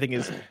ones, I think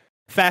is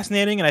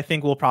fascinating, and I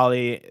think it's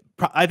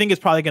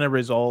probably going to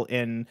result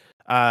in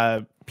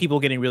people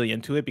getting really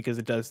into it, because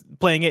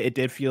it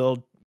did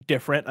feel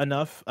different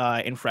enough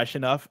and fresh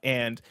enough,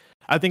 and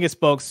I think it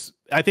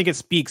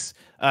speaks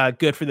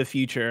good for the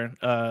future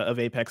of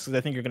Apex, because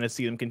I think you're going to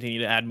see them continue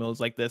to add modes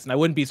like this, and I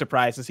wouldn't be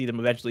surprised to see them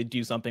eventually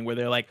do something where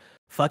they're like,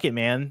 fuck it,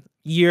 man,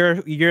 year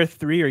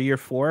 3 or year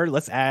 4,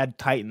 let's add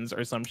Titans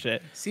or some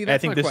shit. See, I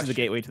think this is the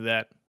gateway to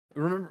that.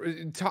 Remember,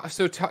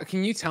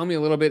 can you tell me a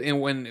little bit? And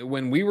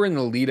when we were in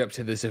the lead up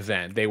to this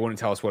event, they wouldn't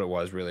tell us what it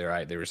was really,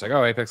 right? They were just like,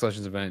 "Oh, Apex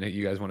Legends event.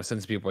 You guys want to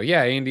send some people?"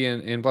 Yeah, Andy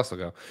and Bless will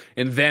go.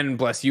 And then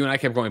Bless, you and I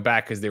kept going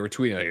back because they were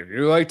tweeting like,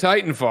 "You like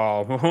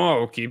Titanfall?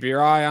 Oh, keep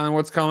your eye on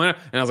what's coming up."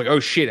 And I was like, "Oh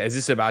shit, is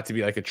this about to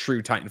be like a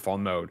true Titanfall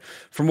mode?"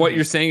 From what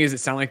you're saying, is it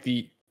sound like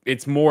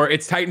it's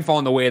Titanfall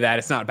in the way that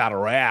it's not Battle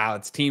Royale,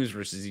 it's teams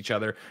versus each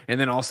other, and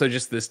then also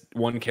just this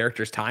one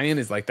character's tie-in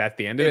is like that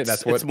the end of it.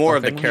 That's what it's more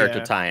of the character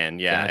tie-in.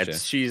 Yeah, gotcha.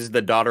 She's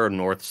the daughter of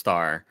North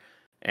Star,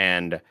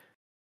 and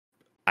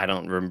I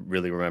don't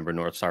really remember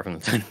North Star from the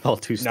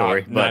Titanfall 2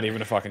 story. Not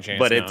even a fucking chance.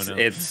 But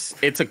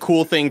it's a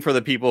cool thing for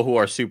the people who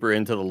are super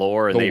into the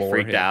lore and they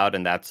freaked out,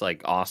 and that's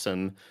like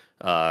awesome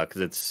because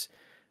it's.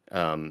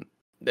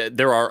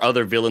 There are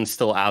other villains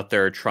still out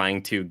there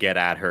trying to get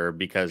at her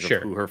because of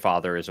who her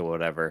father is or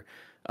whatever.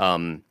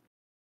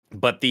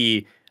 But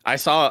I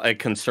saw a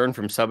concern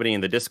from somebody in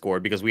the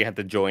Discord, because we had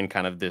to join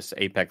kind of this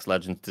Apex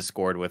Legends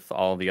Discord with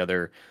all the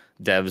other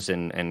devs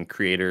and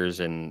creators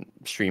and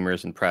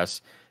streamers and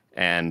press.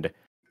 And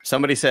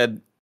somebody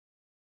said,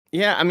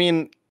 yeah, I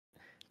mean,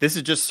 this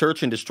is just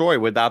search and destroy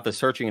without the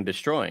searching and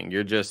destroying.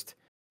 You're just...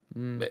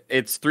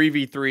 It's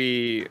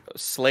 3v3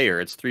 Slayer.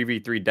 It's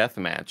 3v3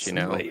 deathmatch.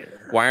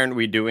 Why aren't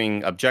we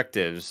doing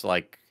objectives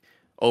like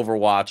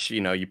Overwatch?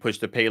 You push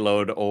the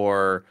payload,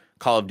 or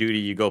Call of Duty,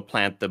 you go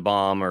plant the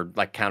bomb, or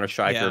like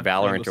Counter-Strike or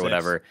Valorant or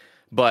whatever.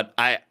 But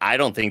I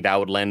don't think that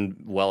would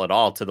lend well at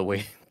all to the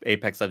way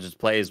Apex Legends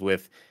plays,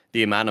 with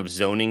the amount of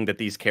zoning that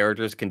these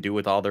characters can do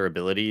with all their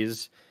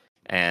abilities.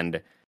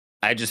 And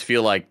I just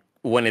feel like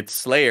when it's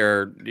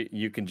Slayer,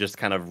 you can just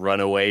kind of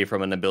run away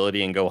from an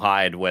ability and go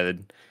hide.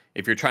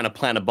 If you're trying to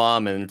plant a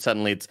bomb and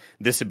suddenly it's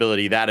this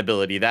ability, that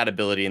ability,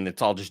 and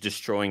it's all just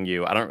destroying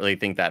you, I don't really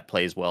think that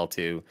plays well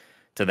to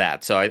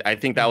that. So I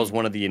think that was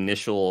one of the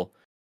initial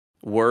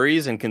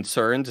worries and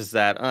concerns, is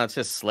that it's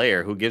just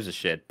Slayer, who gives a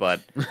shit?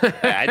 But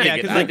I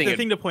think the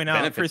thing to point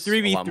out for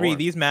 3v3,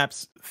 these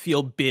maps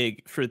feel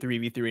big for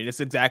 3v3, and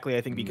it's exactly,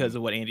 I think, because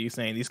of what Andy was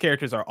saying. These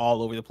characters are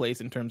all over the place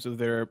in terms of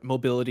their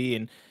mobility,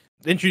 and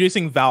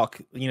introducing Valk,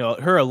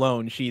 her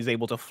alone, she's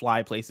able to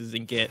fly places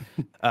and get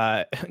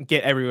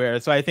everywhere.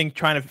 So I think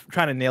trying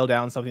to nail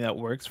down something that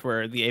works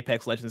for the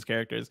Apex Legends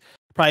characters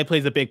probably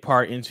plays a big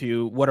part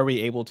into what are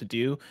we able to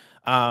do.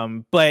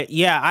 But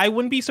yeah, I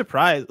wouldn't be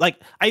surprised. Like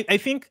I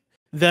think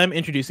them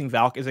introducing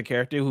Valk as a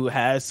character who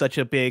has such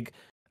a big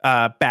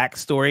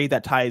backstory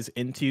that ties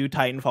into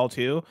Titanfall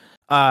 2.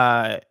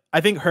 I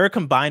think her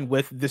combined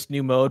with this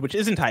new mode, which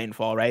isn't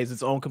Titanfall, right? It's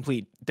its own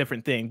complete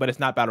different thing, but it's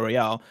not Battle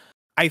Royale.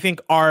 I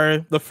think are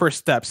the first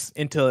steps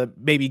into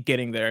maybe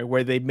getting there,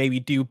 where they maybe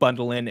do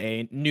bundle in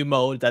a new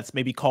mode that's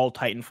maybe called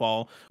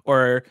Titanfall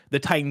or the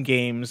Titan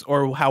games,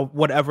 or how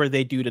whatever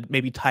they do to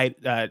maybe tie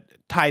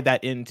that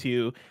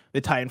into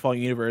the Titanfall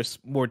universe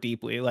more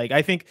deeply. Like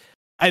I think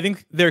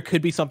there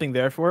could be something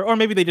there for it, or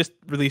maybe they just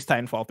release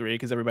Titanfall 3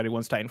 because everybody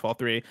wants Titanfall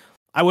 3.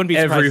 I wouldn't be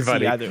surprised to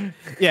see either.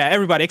 Yeah,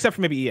 everybody except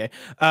for maybe EA.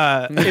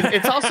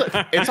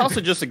 It's also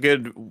just a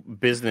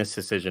good business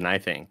decision, I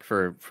think,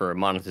 for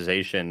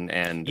monetization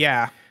and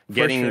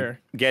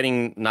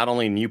getting not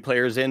only new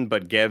players in,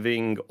 but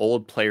giving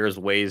old players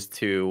ways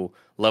to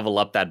level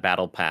up that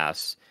battle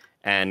pass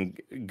and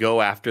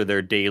go after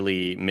their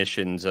daily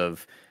missions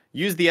of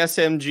use the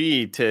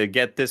SMG to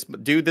get this,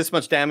 do this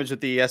much damage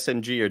with the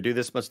SMG, or do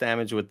this much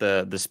damage with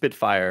the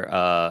Spitfire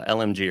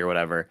LMG or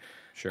whatever.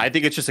 Sure. I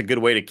think it's just a good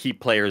way to keep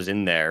players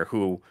in there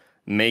who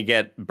may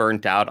get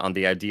burnt out on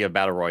the idea of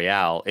Battle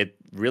Royale. It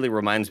really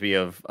reminds me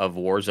of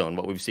Warzone,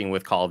 what we've seen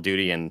with Call of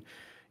Duty. And,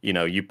 you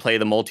know, you play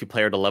the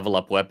multiplayer to level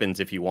up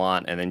weapons if you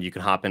want, and then you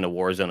can hop into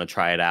Warzone to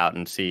try it out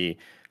and see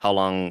how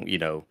long, you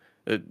know,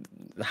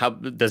 how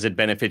does it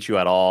benefit you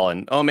at all?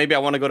 And, oh, maybe I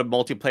want to go to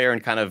multiplayer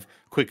and kind of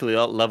quickly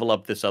level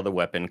up this other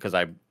weapon because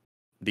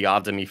the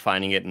odds of me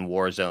finding it in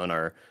Warzone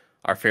are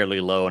fairly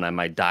low, and I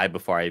might die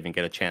before I even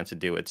get a chance to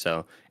do it.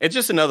 So it's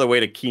just another way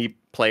to keep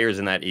players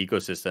in that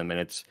ecosystem, and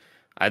it's,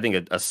 I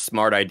think, a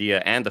smart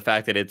idea. And the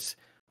fact that it's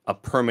a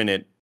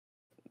permanent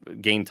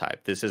game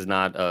type. This is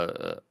not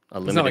a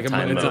limited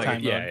time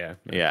mode.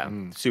 Yeah.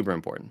 Super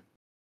important.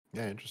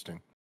 Yeah,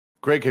 interesting.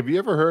 Greg, have you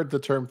ever heard the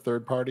term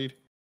third-partied?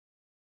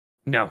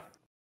 No.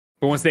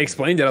 But once they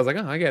explained it, I was like,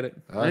 oh, I get it.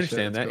 I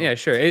understand that. Cool. Yeah,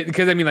 sure.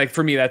 Because, I mean, like,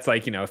 for me, that's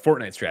like, you know, a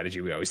Fortnite strategy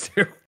we always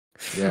do.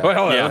 Yeah. Wait,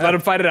 hold on. Let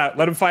him fight it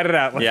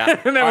out. Yeah.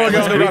 And then we'll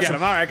go get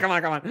him. All right, come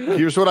on.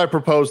 Here's what I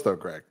propose, though,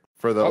 Greg,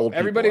 for the old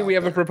everybody. People we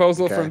have a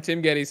proposal from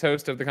Tim Gettys,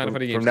 host of the Kind of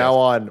Funny Games. From now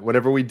on,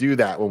 whenever we do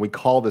that, when we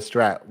call the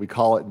strat, we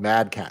call it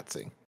Mad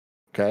Catsing.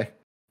 Okay.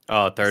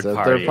 Oh, third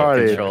party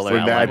controller.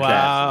 Mad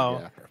wow.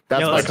 Catsing. Yeah.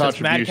 That's my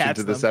contribution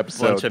to this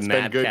episode. It's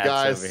been good,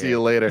 guys. See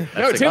you later.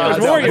 No, Tim, there's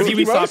more. Let's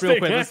Ubisoft real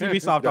quick. Let's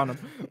Ubisoft on them.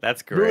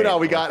 That's great. Moving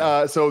on, we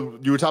got. So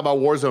you were talking about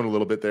Warzone a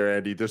little bit there,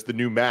 Andy. There's the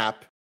new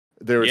map.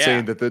 They were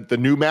saying that the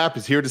new map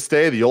is here to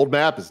stay. The old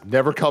map is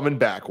never coming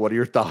back. What are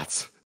your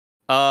thoughts?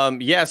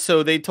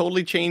 So they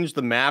totally changed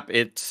the map.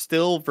 It's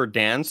still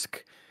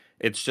Verdansk.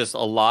 It's just a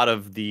lot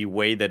of the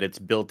way that it's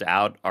built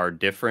out are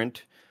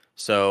different.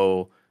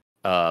 So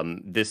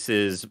this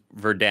is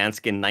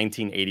Verdansk in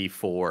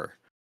 1984.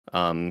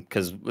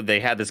 Because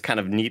they had this kind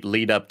of neat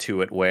lead up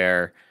to it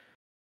where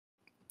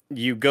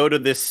you go to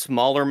this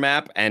smaller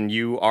map and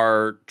you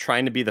are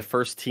trying to be the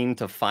first team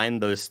to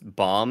find this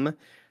bomb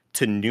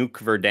to nuke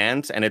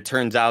Verdansk, and it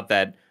turns out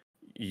that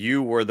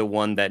you were the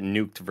one that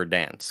nuked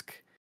Verdansk.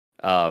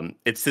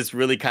 It's this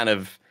really kind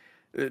of,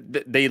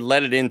 they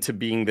let it into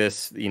being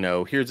this, you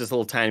know, here's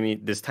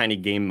this tiny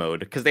game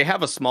mode, because they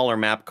have a smaller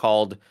map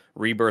called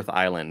Rebirth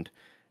Island,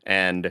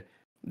 and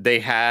they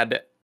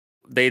had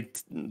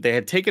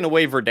taken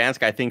away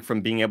Verdansk, I think, from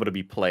being able to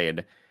be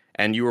played,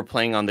 and you were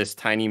playing on this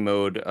tiny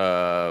mode,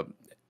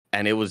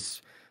 and it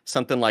was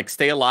something like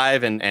stay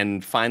alive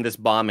and find this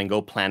bomb and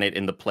go plant it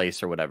in the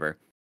place or whatever.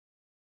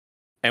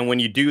 And when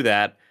you do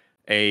that,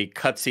 a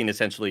cutscene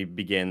essentially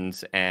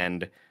begins,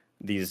 and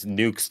these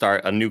nuke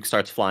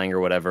starts flying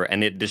or whatever,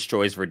 and it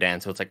destroys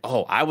Verdansk. So it's like,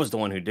 oh, I was the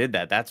one who did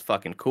that. That's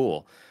fucking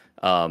cool.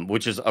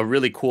 Which is a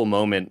really cool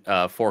moment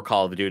for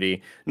Call of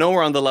Duty.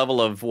 Nowhere on the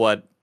level of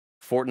what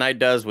Fortnite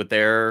does with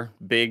their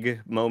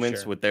big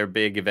moments, with their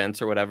big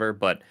events or whatever,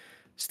 but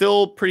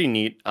still pretty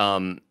neat.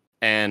 But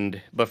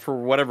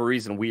for whatever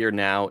reason, we are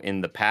now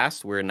in the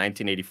past. We're in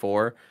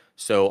 1984.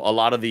 So a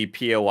lot of the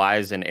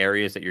POIs and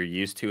areas that you're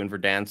used to in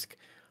Verdansk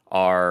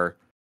are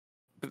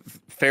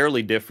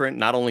fairly different,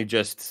 not only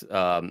just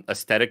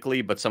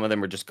aesthetically, but some of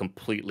them are just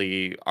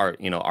completely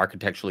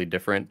architecturally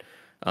different.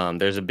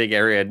 There's a big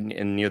area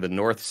near the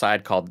north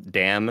side called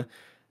Dam,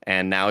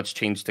 and now it's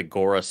changed to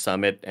Gora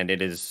Summit, and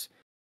it's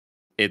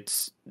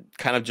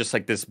kind of just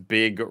like this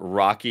big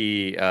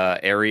rocky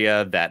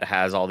area that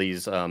has all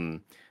these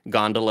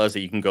gondolas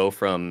that you can go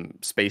from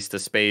space to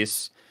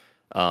space.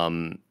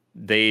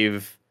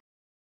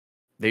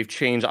 They've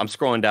changed. I'm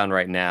scrolling down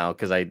right now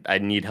because I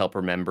need help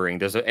remembering.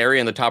 There's an area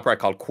in the top right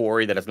called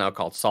Quarry that is now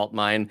called Salt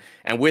Mine.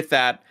 And with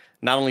that,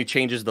 not only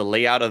changes the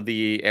layout of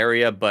the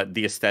area, but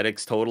the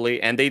aesthetics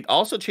totally. And they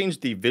also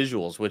changed the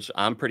visuals, which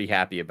I'm pretty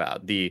happy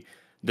about. The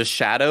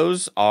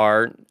shadows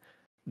are...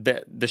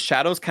 The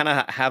shadows kind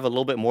of have a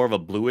little bit more of a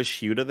bluish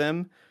hue to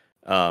them,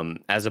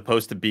 as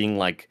opposed to being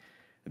like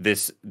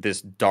this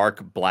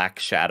dark black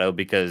shadow,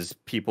 because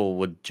people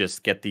would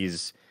just get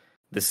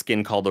the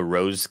skin called the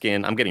rose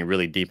skin. I'm getting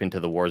really deep into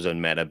the Warzone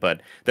meta,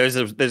 but there's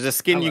a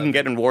skin you can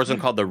get in Warzone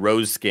called the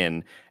rose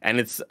skin, and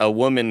it's a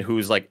woman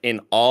who's like in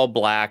all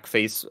black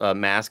face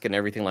mask and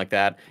everything like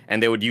that,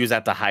 and they would use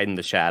that to hide in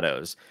the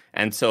shadows.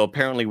 And so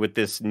apparently with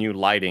this new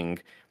lighting,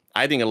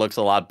 I think it looks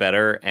a lot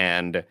better,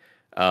 and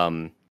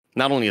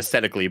not only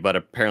aesthetically, but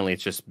apparently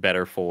it's just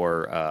better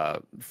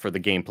for the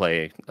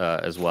gameplay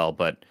as well.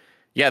 But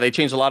yeah, they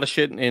changed a lot of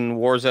shit in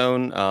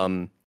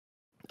Warzone.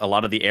 A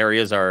lot of the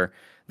areas are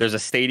there's a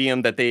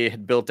stadium that they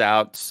had built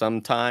out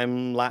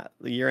sometime a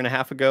year and a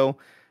half ago,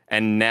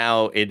 and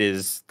now it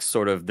is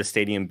sort of the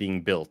stadium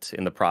being built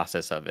in the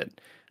process of it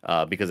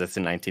because it's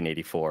in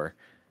 1984,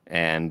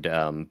 and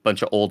a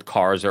bunch of old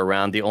cars are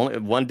around. The only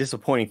one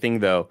disappointing thing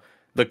though,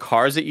 the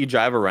cars that you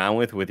drive around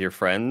with your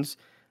friends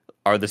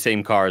are the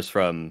same cars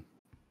from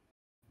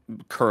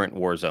current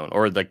Warzone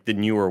or like the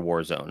newer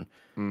Warzone.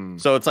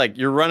 So it's like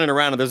you're running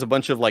around and there's a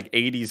bunch of like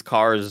 80s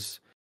cars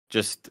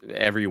just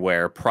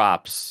everywhere,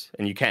 props,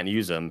 and you can't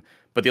use them.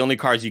 But the only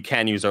cars you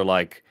can use are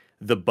like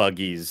the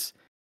buggies,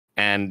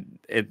 and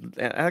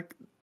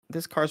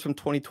this car's from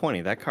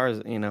 2020. That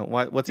car's, you know,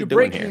 what's he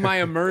doing here? Breaking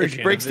my immersion.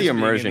 It breaks the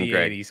immersion,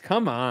 Greg. 80s.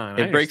 Come on,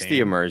 it breaks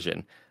the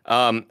immersion.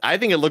 I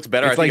think it looks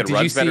better. It's I think it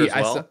runs better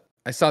as well.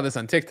 I saw this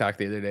on TikTok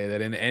the other day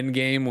that in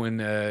Endgame when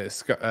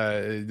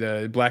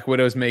the Black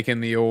Widow's making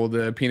the old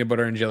peanut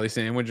butter and jelly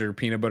sandwich or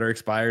peanut butter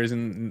expires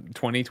in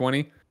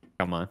 2020.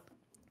 Come on.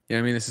 You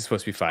know what I mean? This is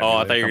supposed to be 5 Oh, years.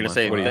 I thought you were going to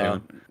say what are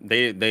you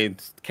doing? they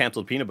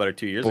canceled peanut butter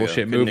 2 years ago.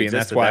 Bullshit movie, and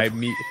that's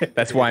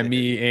why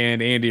me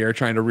and Andy are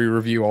trying to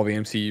re-review all the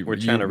MCU. We're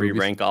trying to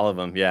re-rank all of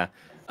them. Yeah.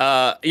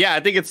 I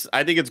think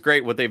it's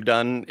great what they've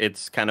done.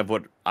 It's kind of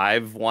what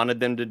I've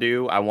wanted them to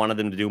do. I wanted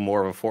them to do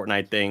more of a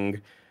Fortnite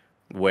thing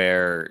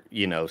where,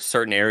 you know,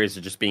 certain areas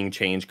are just being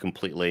changed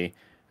completely.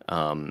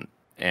 And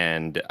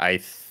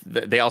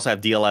they also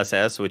have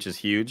DLSS, which is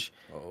huge.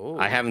 Oh.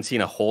 I haven't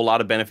seen a whole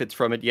lot of benefits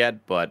from it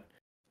yet, but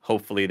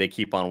hopefully they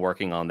keep on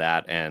working on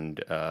that.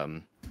 And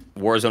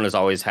Warzone has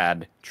always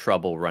had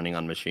trouble running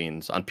on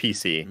machines, on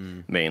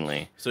PC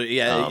mainly. So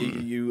yeah,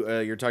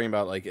 you're talking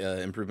about like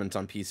improvements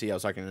on PC. I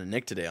was talking to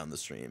Nick today on the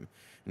stream,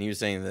 and he was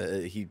saying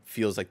that he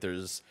feels like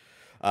there's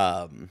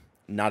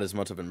not as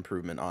much of an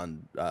improvement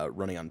on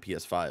running on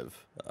PS5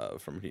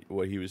 from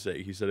what he was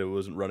saying. He said it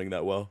wasn't running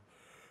that well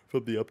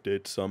from the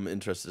update. So I'm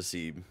interested to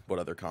see what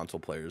other console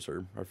players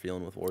are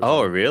feeling with Warzone.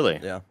 Oh, really?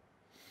 Yeah.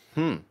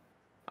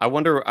 I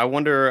wonder.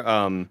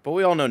 But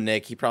we all know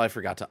Nick. He probably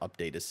forgot to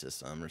update his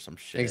system or some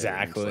shit.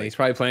 Exactly. Like, He's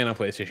probably playing on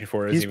PlayStation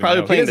 4. He's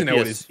probably playing the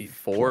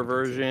PS4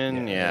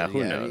 version. Yeah,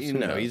 who knows? You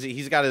know,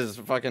 he's got his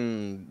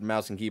fucking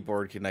mouse and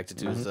keyboard connected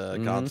to his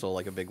console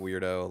like a big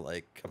weirdo.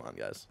 Like, come on,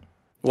 guys.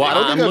 Well, I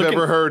don't think I've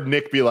ever heard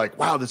Nick be like,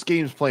 "Wow, this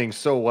game's playing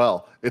so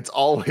well." It's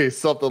always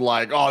something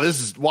like, "Oh,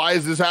 why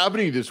is this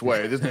happening this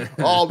way? Man,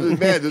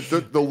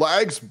 the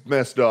lag's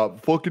messed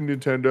up. Fucking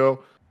Nintendo."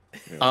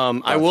 Yeah,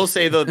 I will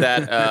say though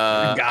that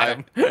got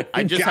him.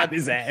 I just got had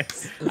his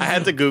ass. I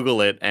had to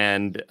Google it,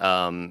 and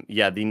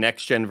the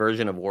next gen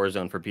version of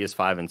Warzone for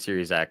PS5 and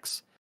Series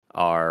X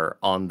are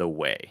on the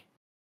way.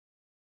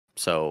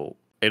 So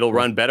it'll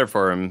run better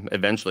for him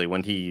eventually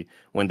when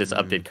this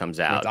update comes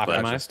out. It's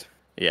optimized.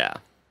 Yeah.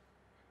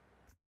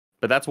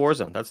 But that's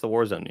Warzone. That's the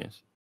Warzone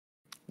news.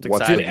 It's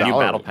What's exciting. the New Valorant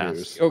battle pass.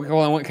 news? Oh,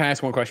 hold on. Can I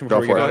ask one question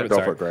before we Go get for it.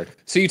 Go for it, Greg.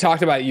 So you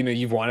talked about,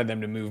 you've wanted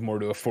them to move more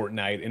to a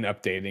Fortnite and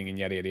updating and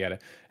yada yada yada.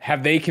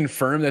 Have they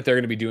confirmed that they're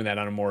going to be doing that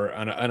on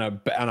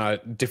a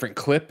different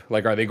clip?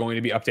 Like, are they going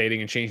to be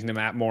updating and changing the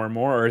map more and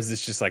more, or is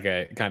this just like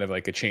a kind of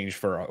like a change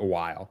for a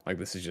while? Like,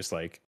 this is just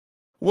like.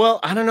 Well,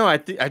 I don't know. I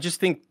just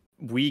think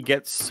we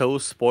get so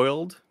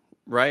spoiled,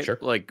 right? Sure.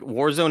 Like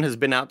Warzone has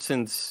been out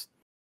since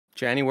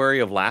January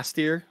of last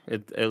year.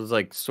 It was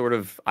like sort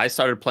of, I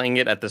started playing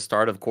it at the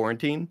start of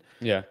quarantine.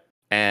 Yeah.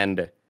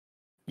 And,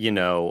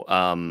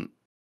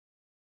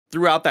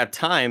 throughout that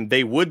time,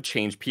 they would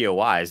change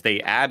POIs.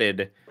 They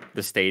added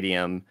the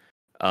stadium.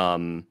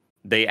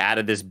 They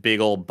added this big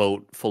old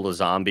boat full of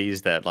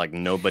zombies that like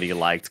nobody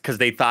liked because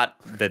they thought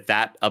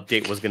that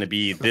update was going to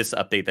be this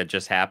update that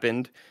just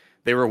happened.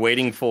 They were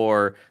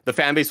the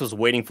fan base was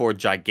waiting for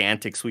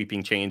gigantic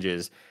sweeping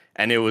changes.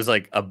 And it was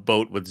like a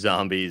boat with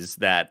zombies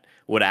that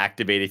would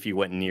activate if you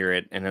went near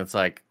it. And it's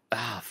like,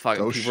 fuck.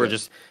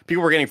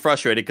 People were getting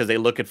frustrated because they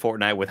look at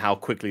Fortnite with how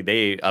quickly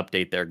they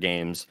update their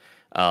games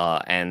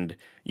and,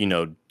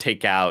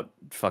 take out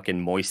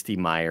fucking Moisty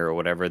Mire or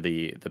whatever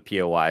the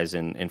POIs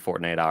in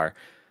Fortnite are.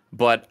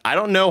 But I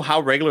don't know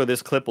how regular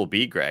this clip will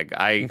be, Greg.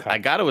 I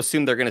got to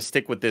assume they're going to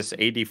stick with this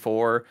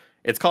 84.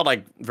 It's called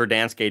like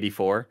Verdansk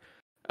 84.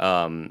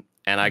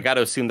 And I got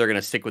to assume they're going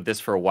to stick with this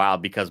for a while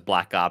because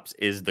Black Ops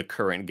is the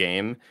current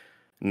game.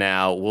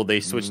 Now, will they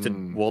switch to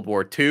World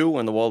War II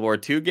when the World War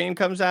II game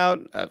comes out?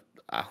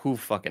 Who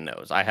fucking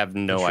knows? I have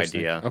no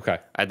idea. Okay.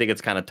 I think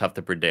it's kind of tough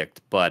to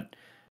predict, but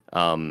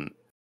I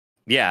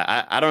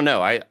don't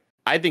know.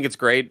 I think it's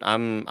great.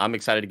 I'm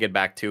excited to get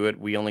back to it.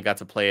 We only got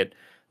to play it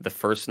the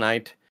first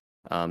night.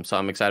 So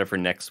I'm excited for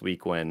next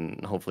week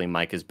when hopefully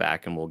Mike is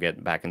back and we'll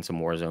get back in some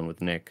Warzone with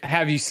Nick.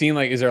 Have you seen,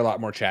 is there a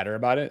lot more chatter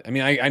about it? I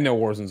mean, I know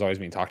Warzone's always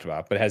being talked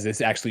about, but has this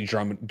actually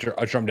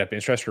drummed up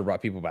interest or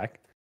brought people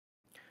back?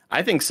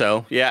 I think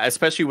so. Yeah,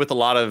 especially with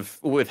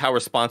how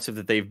responsive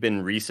that they've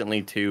been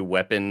recently to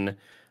weapons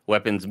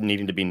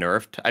needing to be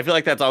nerfed. I feel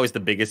like that's always the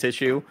biggest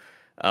issue.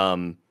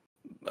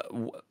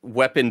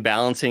 Weapon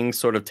balancing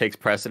sort of takes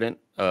precedent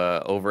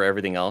over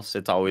everything else.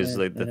 It's always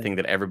the thing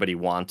that everybody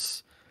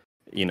wants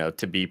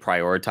to be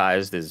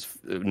prioritized is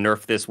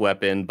nerf this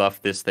weapon,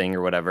 buff this thing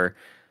or whatever.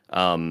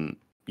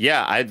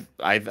 Yeah,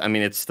 I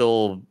mean, it's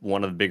still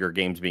one of the bigger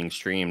games being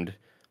streamed,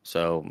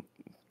 so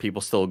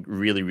people still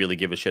really, really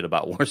give a shit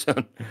about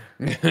Warzone.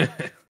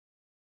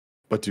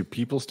 But do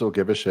people still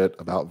give a shit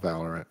about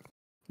Valorant?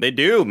 They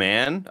do,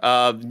 man.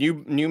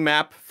 New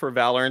map for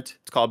Valorant.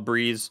 It's called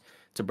Breeze.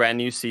 It's a brand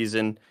new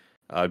season,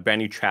 brand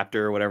new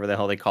chapter, or whatever the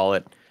hell they call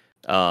it.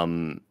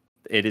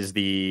 It is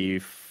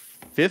the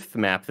 5th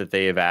map that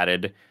they have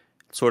added,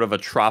 sort of a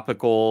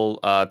tropical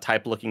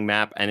type looking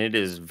map, and it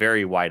is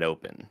very wide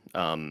open.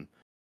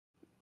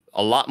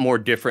 A lot more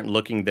different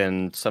looking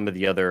than some of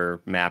the other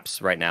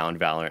maps right now in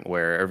Valorant,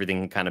 where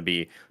everything can kind of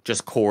be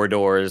just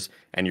corridors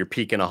and you're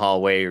peeking a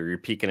hallway or you're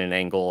peeking an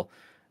angle.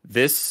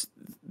 This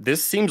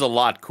seems a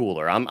lot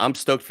cooler. I'm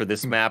stoked for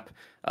this map.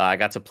 I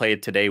got to play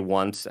it today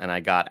once and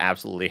I got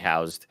absolutely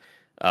housed.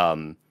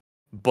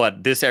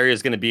 But this area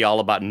is going to be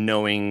all about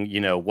knowing,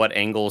 what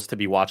angles to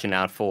be watching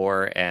out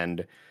for,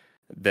 and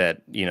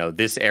that,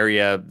 this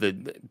area,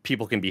 the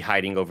people can be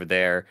hiding over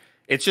there.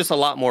 It's just a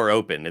lot more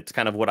open. It's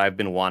kind of what I've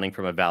been wanting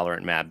from a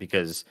Valorant map,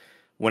 because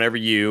whenever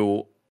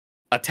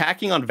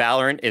attacking on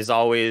Valorant is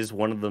always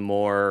one of the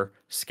more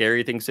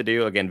scary things to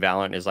do. Again,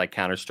 Valorant is like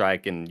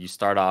Counter-Strike, and you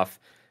start off,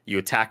 you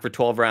attack for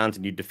 12 rounds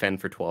and you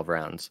defend for 12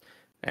 rounds.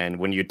 And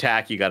when you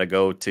attack, you got to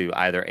go to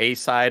either A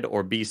side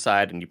or B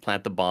side, and you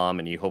plant the bomb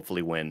and you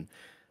hopefully win.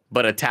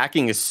 But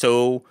attacking is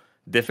so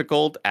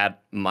difficult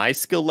at my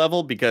skill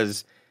level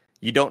because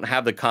you don't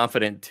have the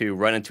confidence to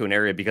run into an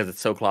area because it's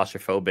so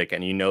claustrophobic,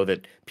 and you know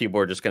that people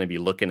are just going to be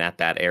looking at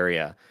that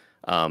area.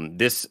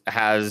 This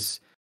has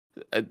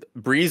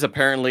Breeze.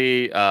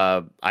 Apparently,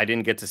 I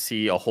didn't get to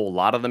see a whole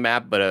lot of the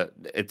map, but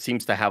it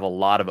seems to have a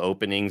lot of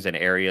openings and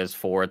areas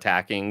for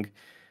attacking.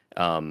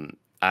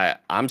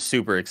 I'm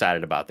super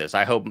excited about this.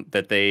 I hope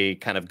that they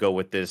kind of go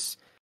with this.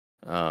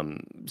 I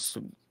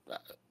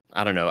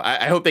don't know.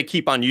 I hope they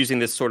keep on using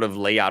this sort of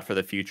layout for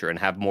the future and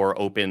have more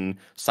open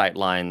sight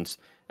lines.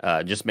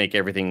 Just make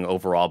everything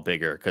overall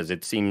bigger, because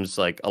it seems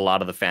like a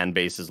lot of the fan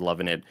base is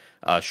loving it.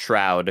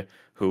 Shroud,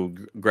 who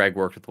Greg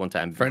worked with one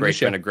time, great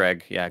friend of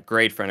Greg. Yeah,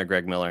 great friend of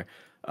Greg Miller.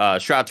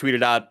 Shroud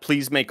tweeted out,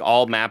 "Please make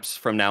all maps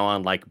from now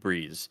on like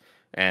Breeze."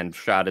 And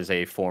Shroud is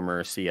a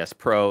former CS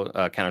pro,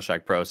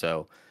 Counter-Strike pro,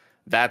 so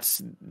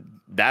that's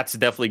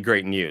definitely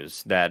great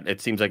news. That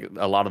it seems like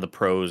a lot of the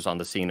pros on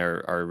the scene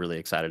are really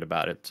excited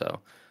about it. So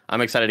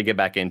I'm excited to get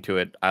back into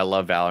it. I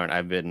love Valorant.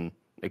 I've been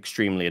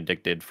extremely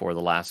addicted for the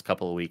last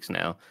couple of weeks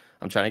now.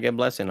 I'm trying to get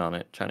blessed in on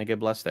it. Trying to get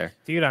blessed there.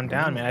 Dude, I'm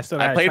down, man. I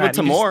played with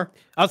Timur.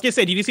 I was gonna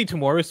say, did you see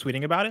Timur was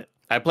tweeting about it?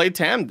 I played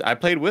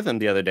with him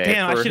the other day.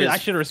 Damn, I should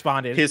have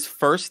responded. His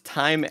first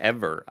time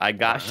ever. I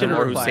got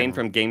Timur Hussein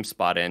from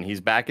GameSpot in.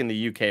 He's back in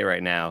the UK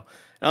right now.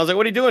 And I was like,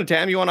 "What are you doing,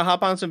 Tam? You want to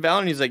hop on some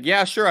Valorant?" He's like,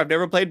 "Yeah, sure. I've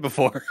never played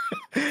before."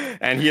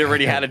 And he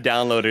already had it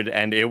downloaded,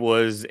 and it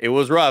was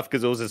rough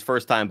because it was his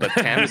first time. But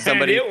Tam is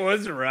somebody. It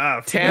was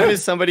rough. Tam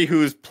is somebody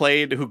who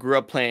grew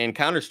up playing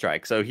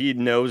Counter-Strike, so he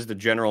knows the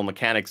general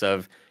mechanics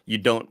of you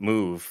don't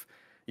move,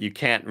 you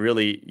can't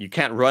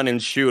run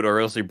and shoot, or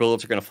else your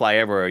bullets are going to fly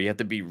everywhere. You have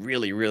to be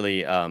really,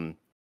 really,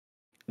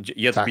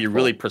 you have to be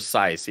really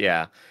precise,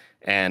 yeah.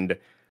 And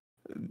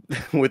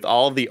with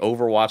all the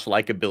Overwatch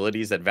like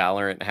abilities that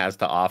Valorant has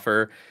to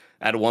offer,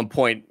 at one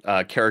point,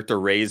 character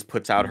Raze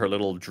puts out her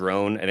little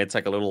drone, and it's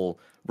like a little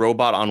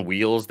robot on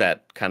wheels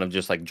that kind of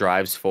just like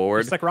drives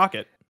forward. It's like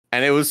Rocket.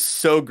 And it was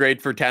so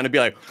great for Tam to be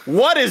like,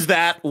 "What is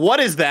that?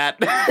 What is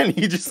that?" And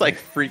he just like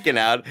freaking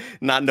out,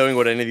 not knowing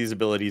what any of these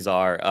abilities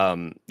are.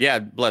 Yeah,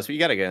 bless you. You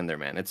got to get in there,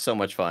 man. It's so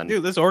much fun.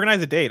 Dude, let's organize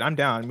a date. I'm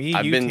down.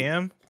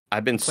 Tam.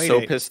 I've been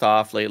so pissed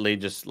off lately,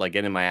 just like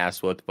getting my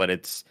ass whooped. But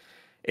it's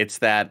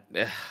that,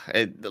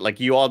 like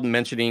you all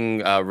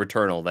mentioning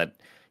Returnal, that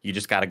you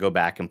just got to go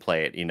back and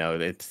play it.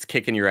 It's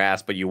kicking your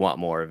ass, but you want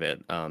more of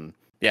it.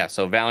 Yeah,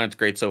 so Valorant's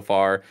great so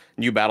far.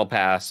 New battle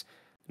pass,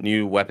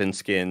 new weapon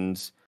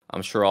skins.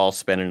 I'm sure I'll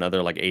spend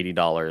another like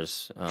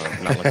 $80.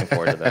 I'm not looking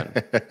forward to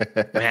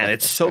that. Man,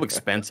 it's so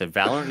expensive.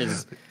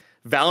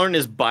 Valorant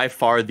is by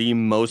far the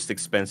most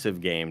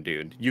expensive game,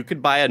 dude. You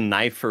could buy a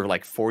knife for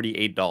like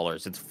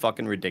 $48. It's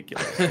fucking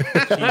ridiculous. It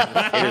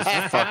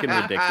is fucking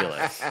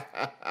ridiculous.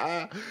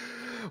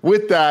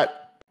 With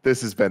that,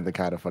 this has been the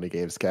Kind of Funny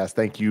Gamescast.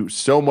 Thank you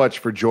so much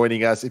for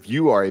joining us. If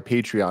you are a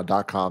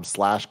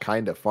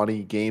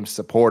patreon.com/kindoffunnygames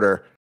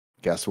supporter,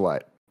 guess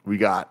what? We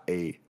got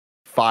a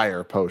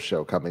fire post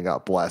show coming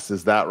up. Bless,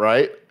 is that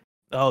right?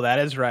 Oh, that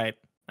is right.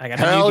 I got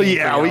hell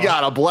yeah, we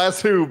got a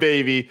bless who,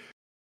 baby.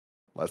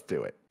 Let's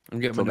do it. I'm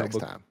getting my next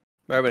notebook. time.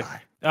 Bye.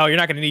 Oh, you're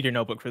not going to need your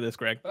notebook for this,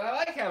 Greg. But I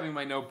like having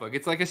my notebook.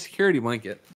 It's like a security blanket.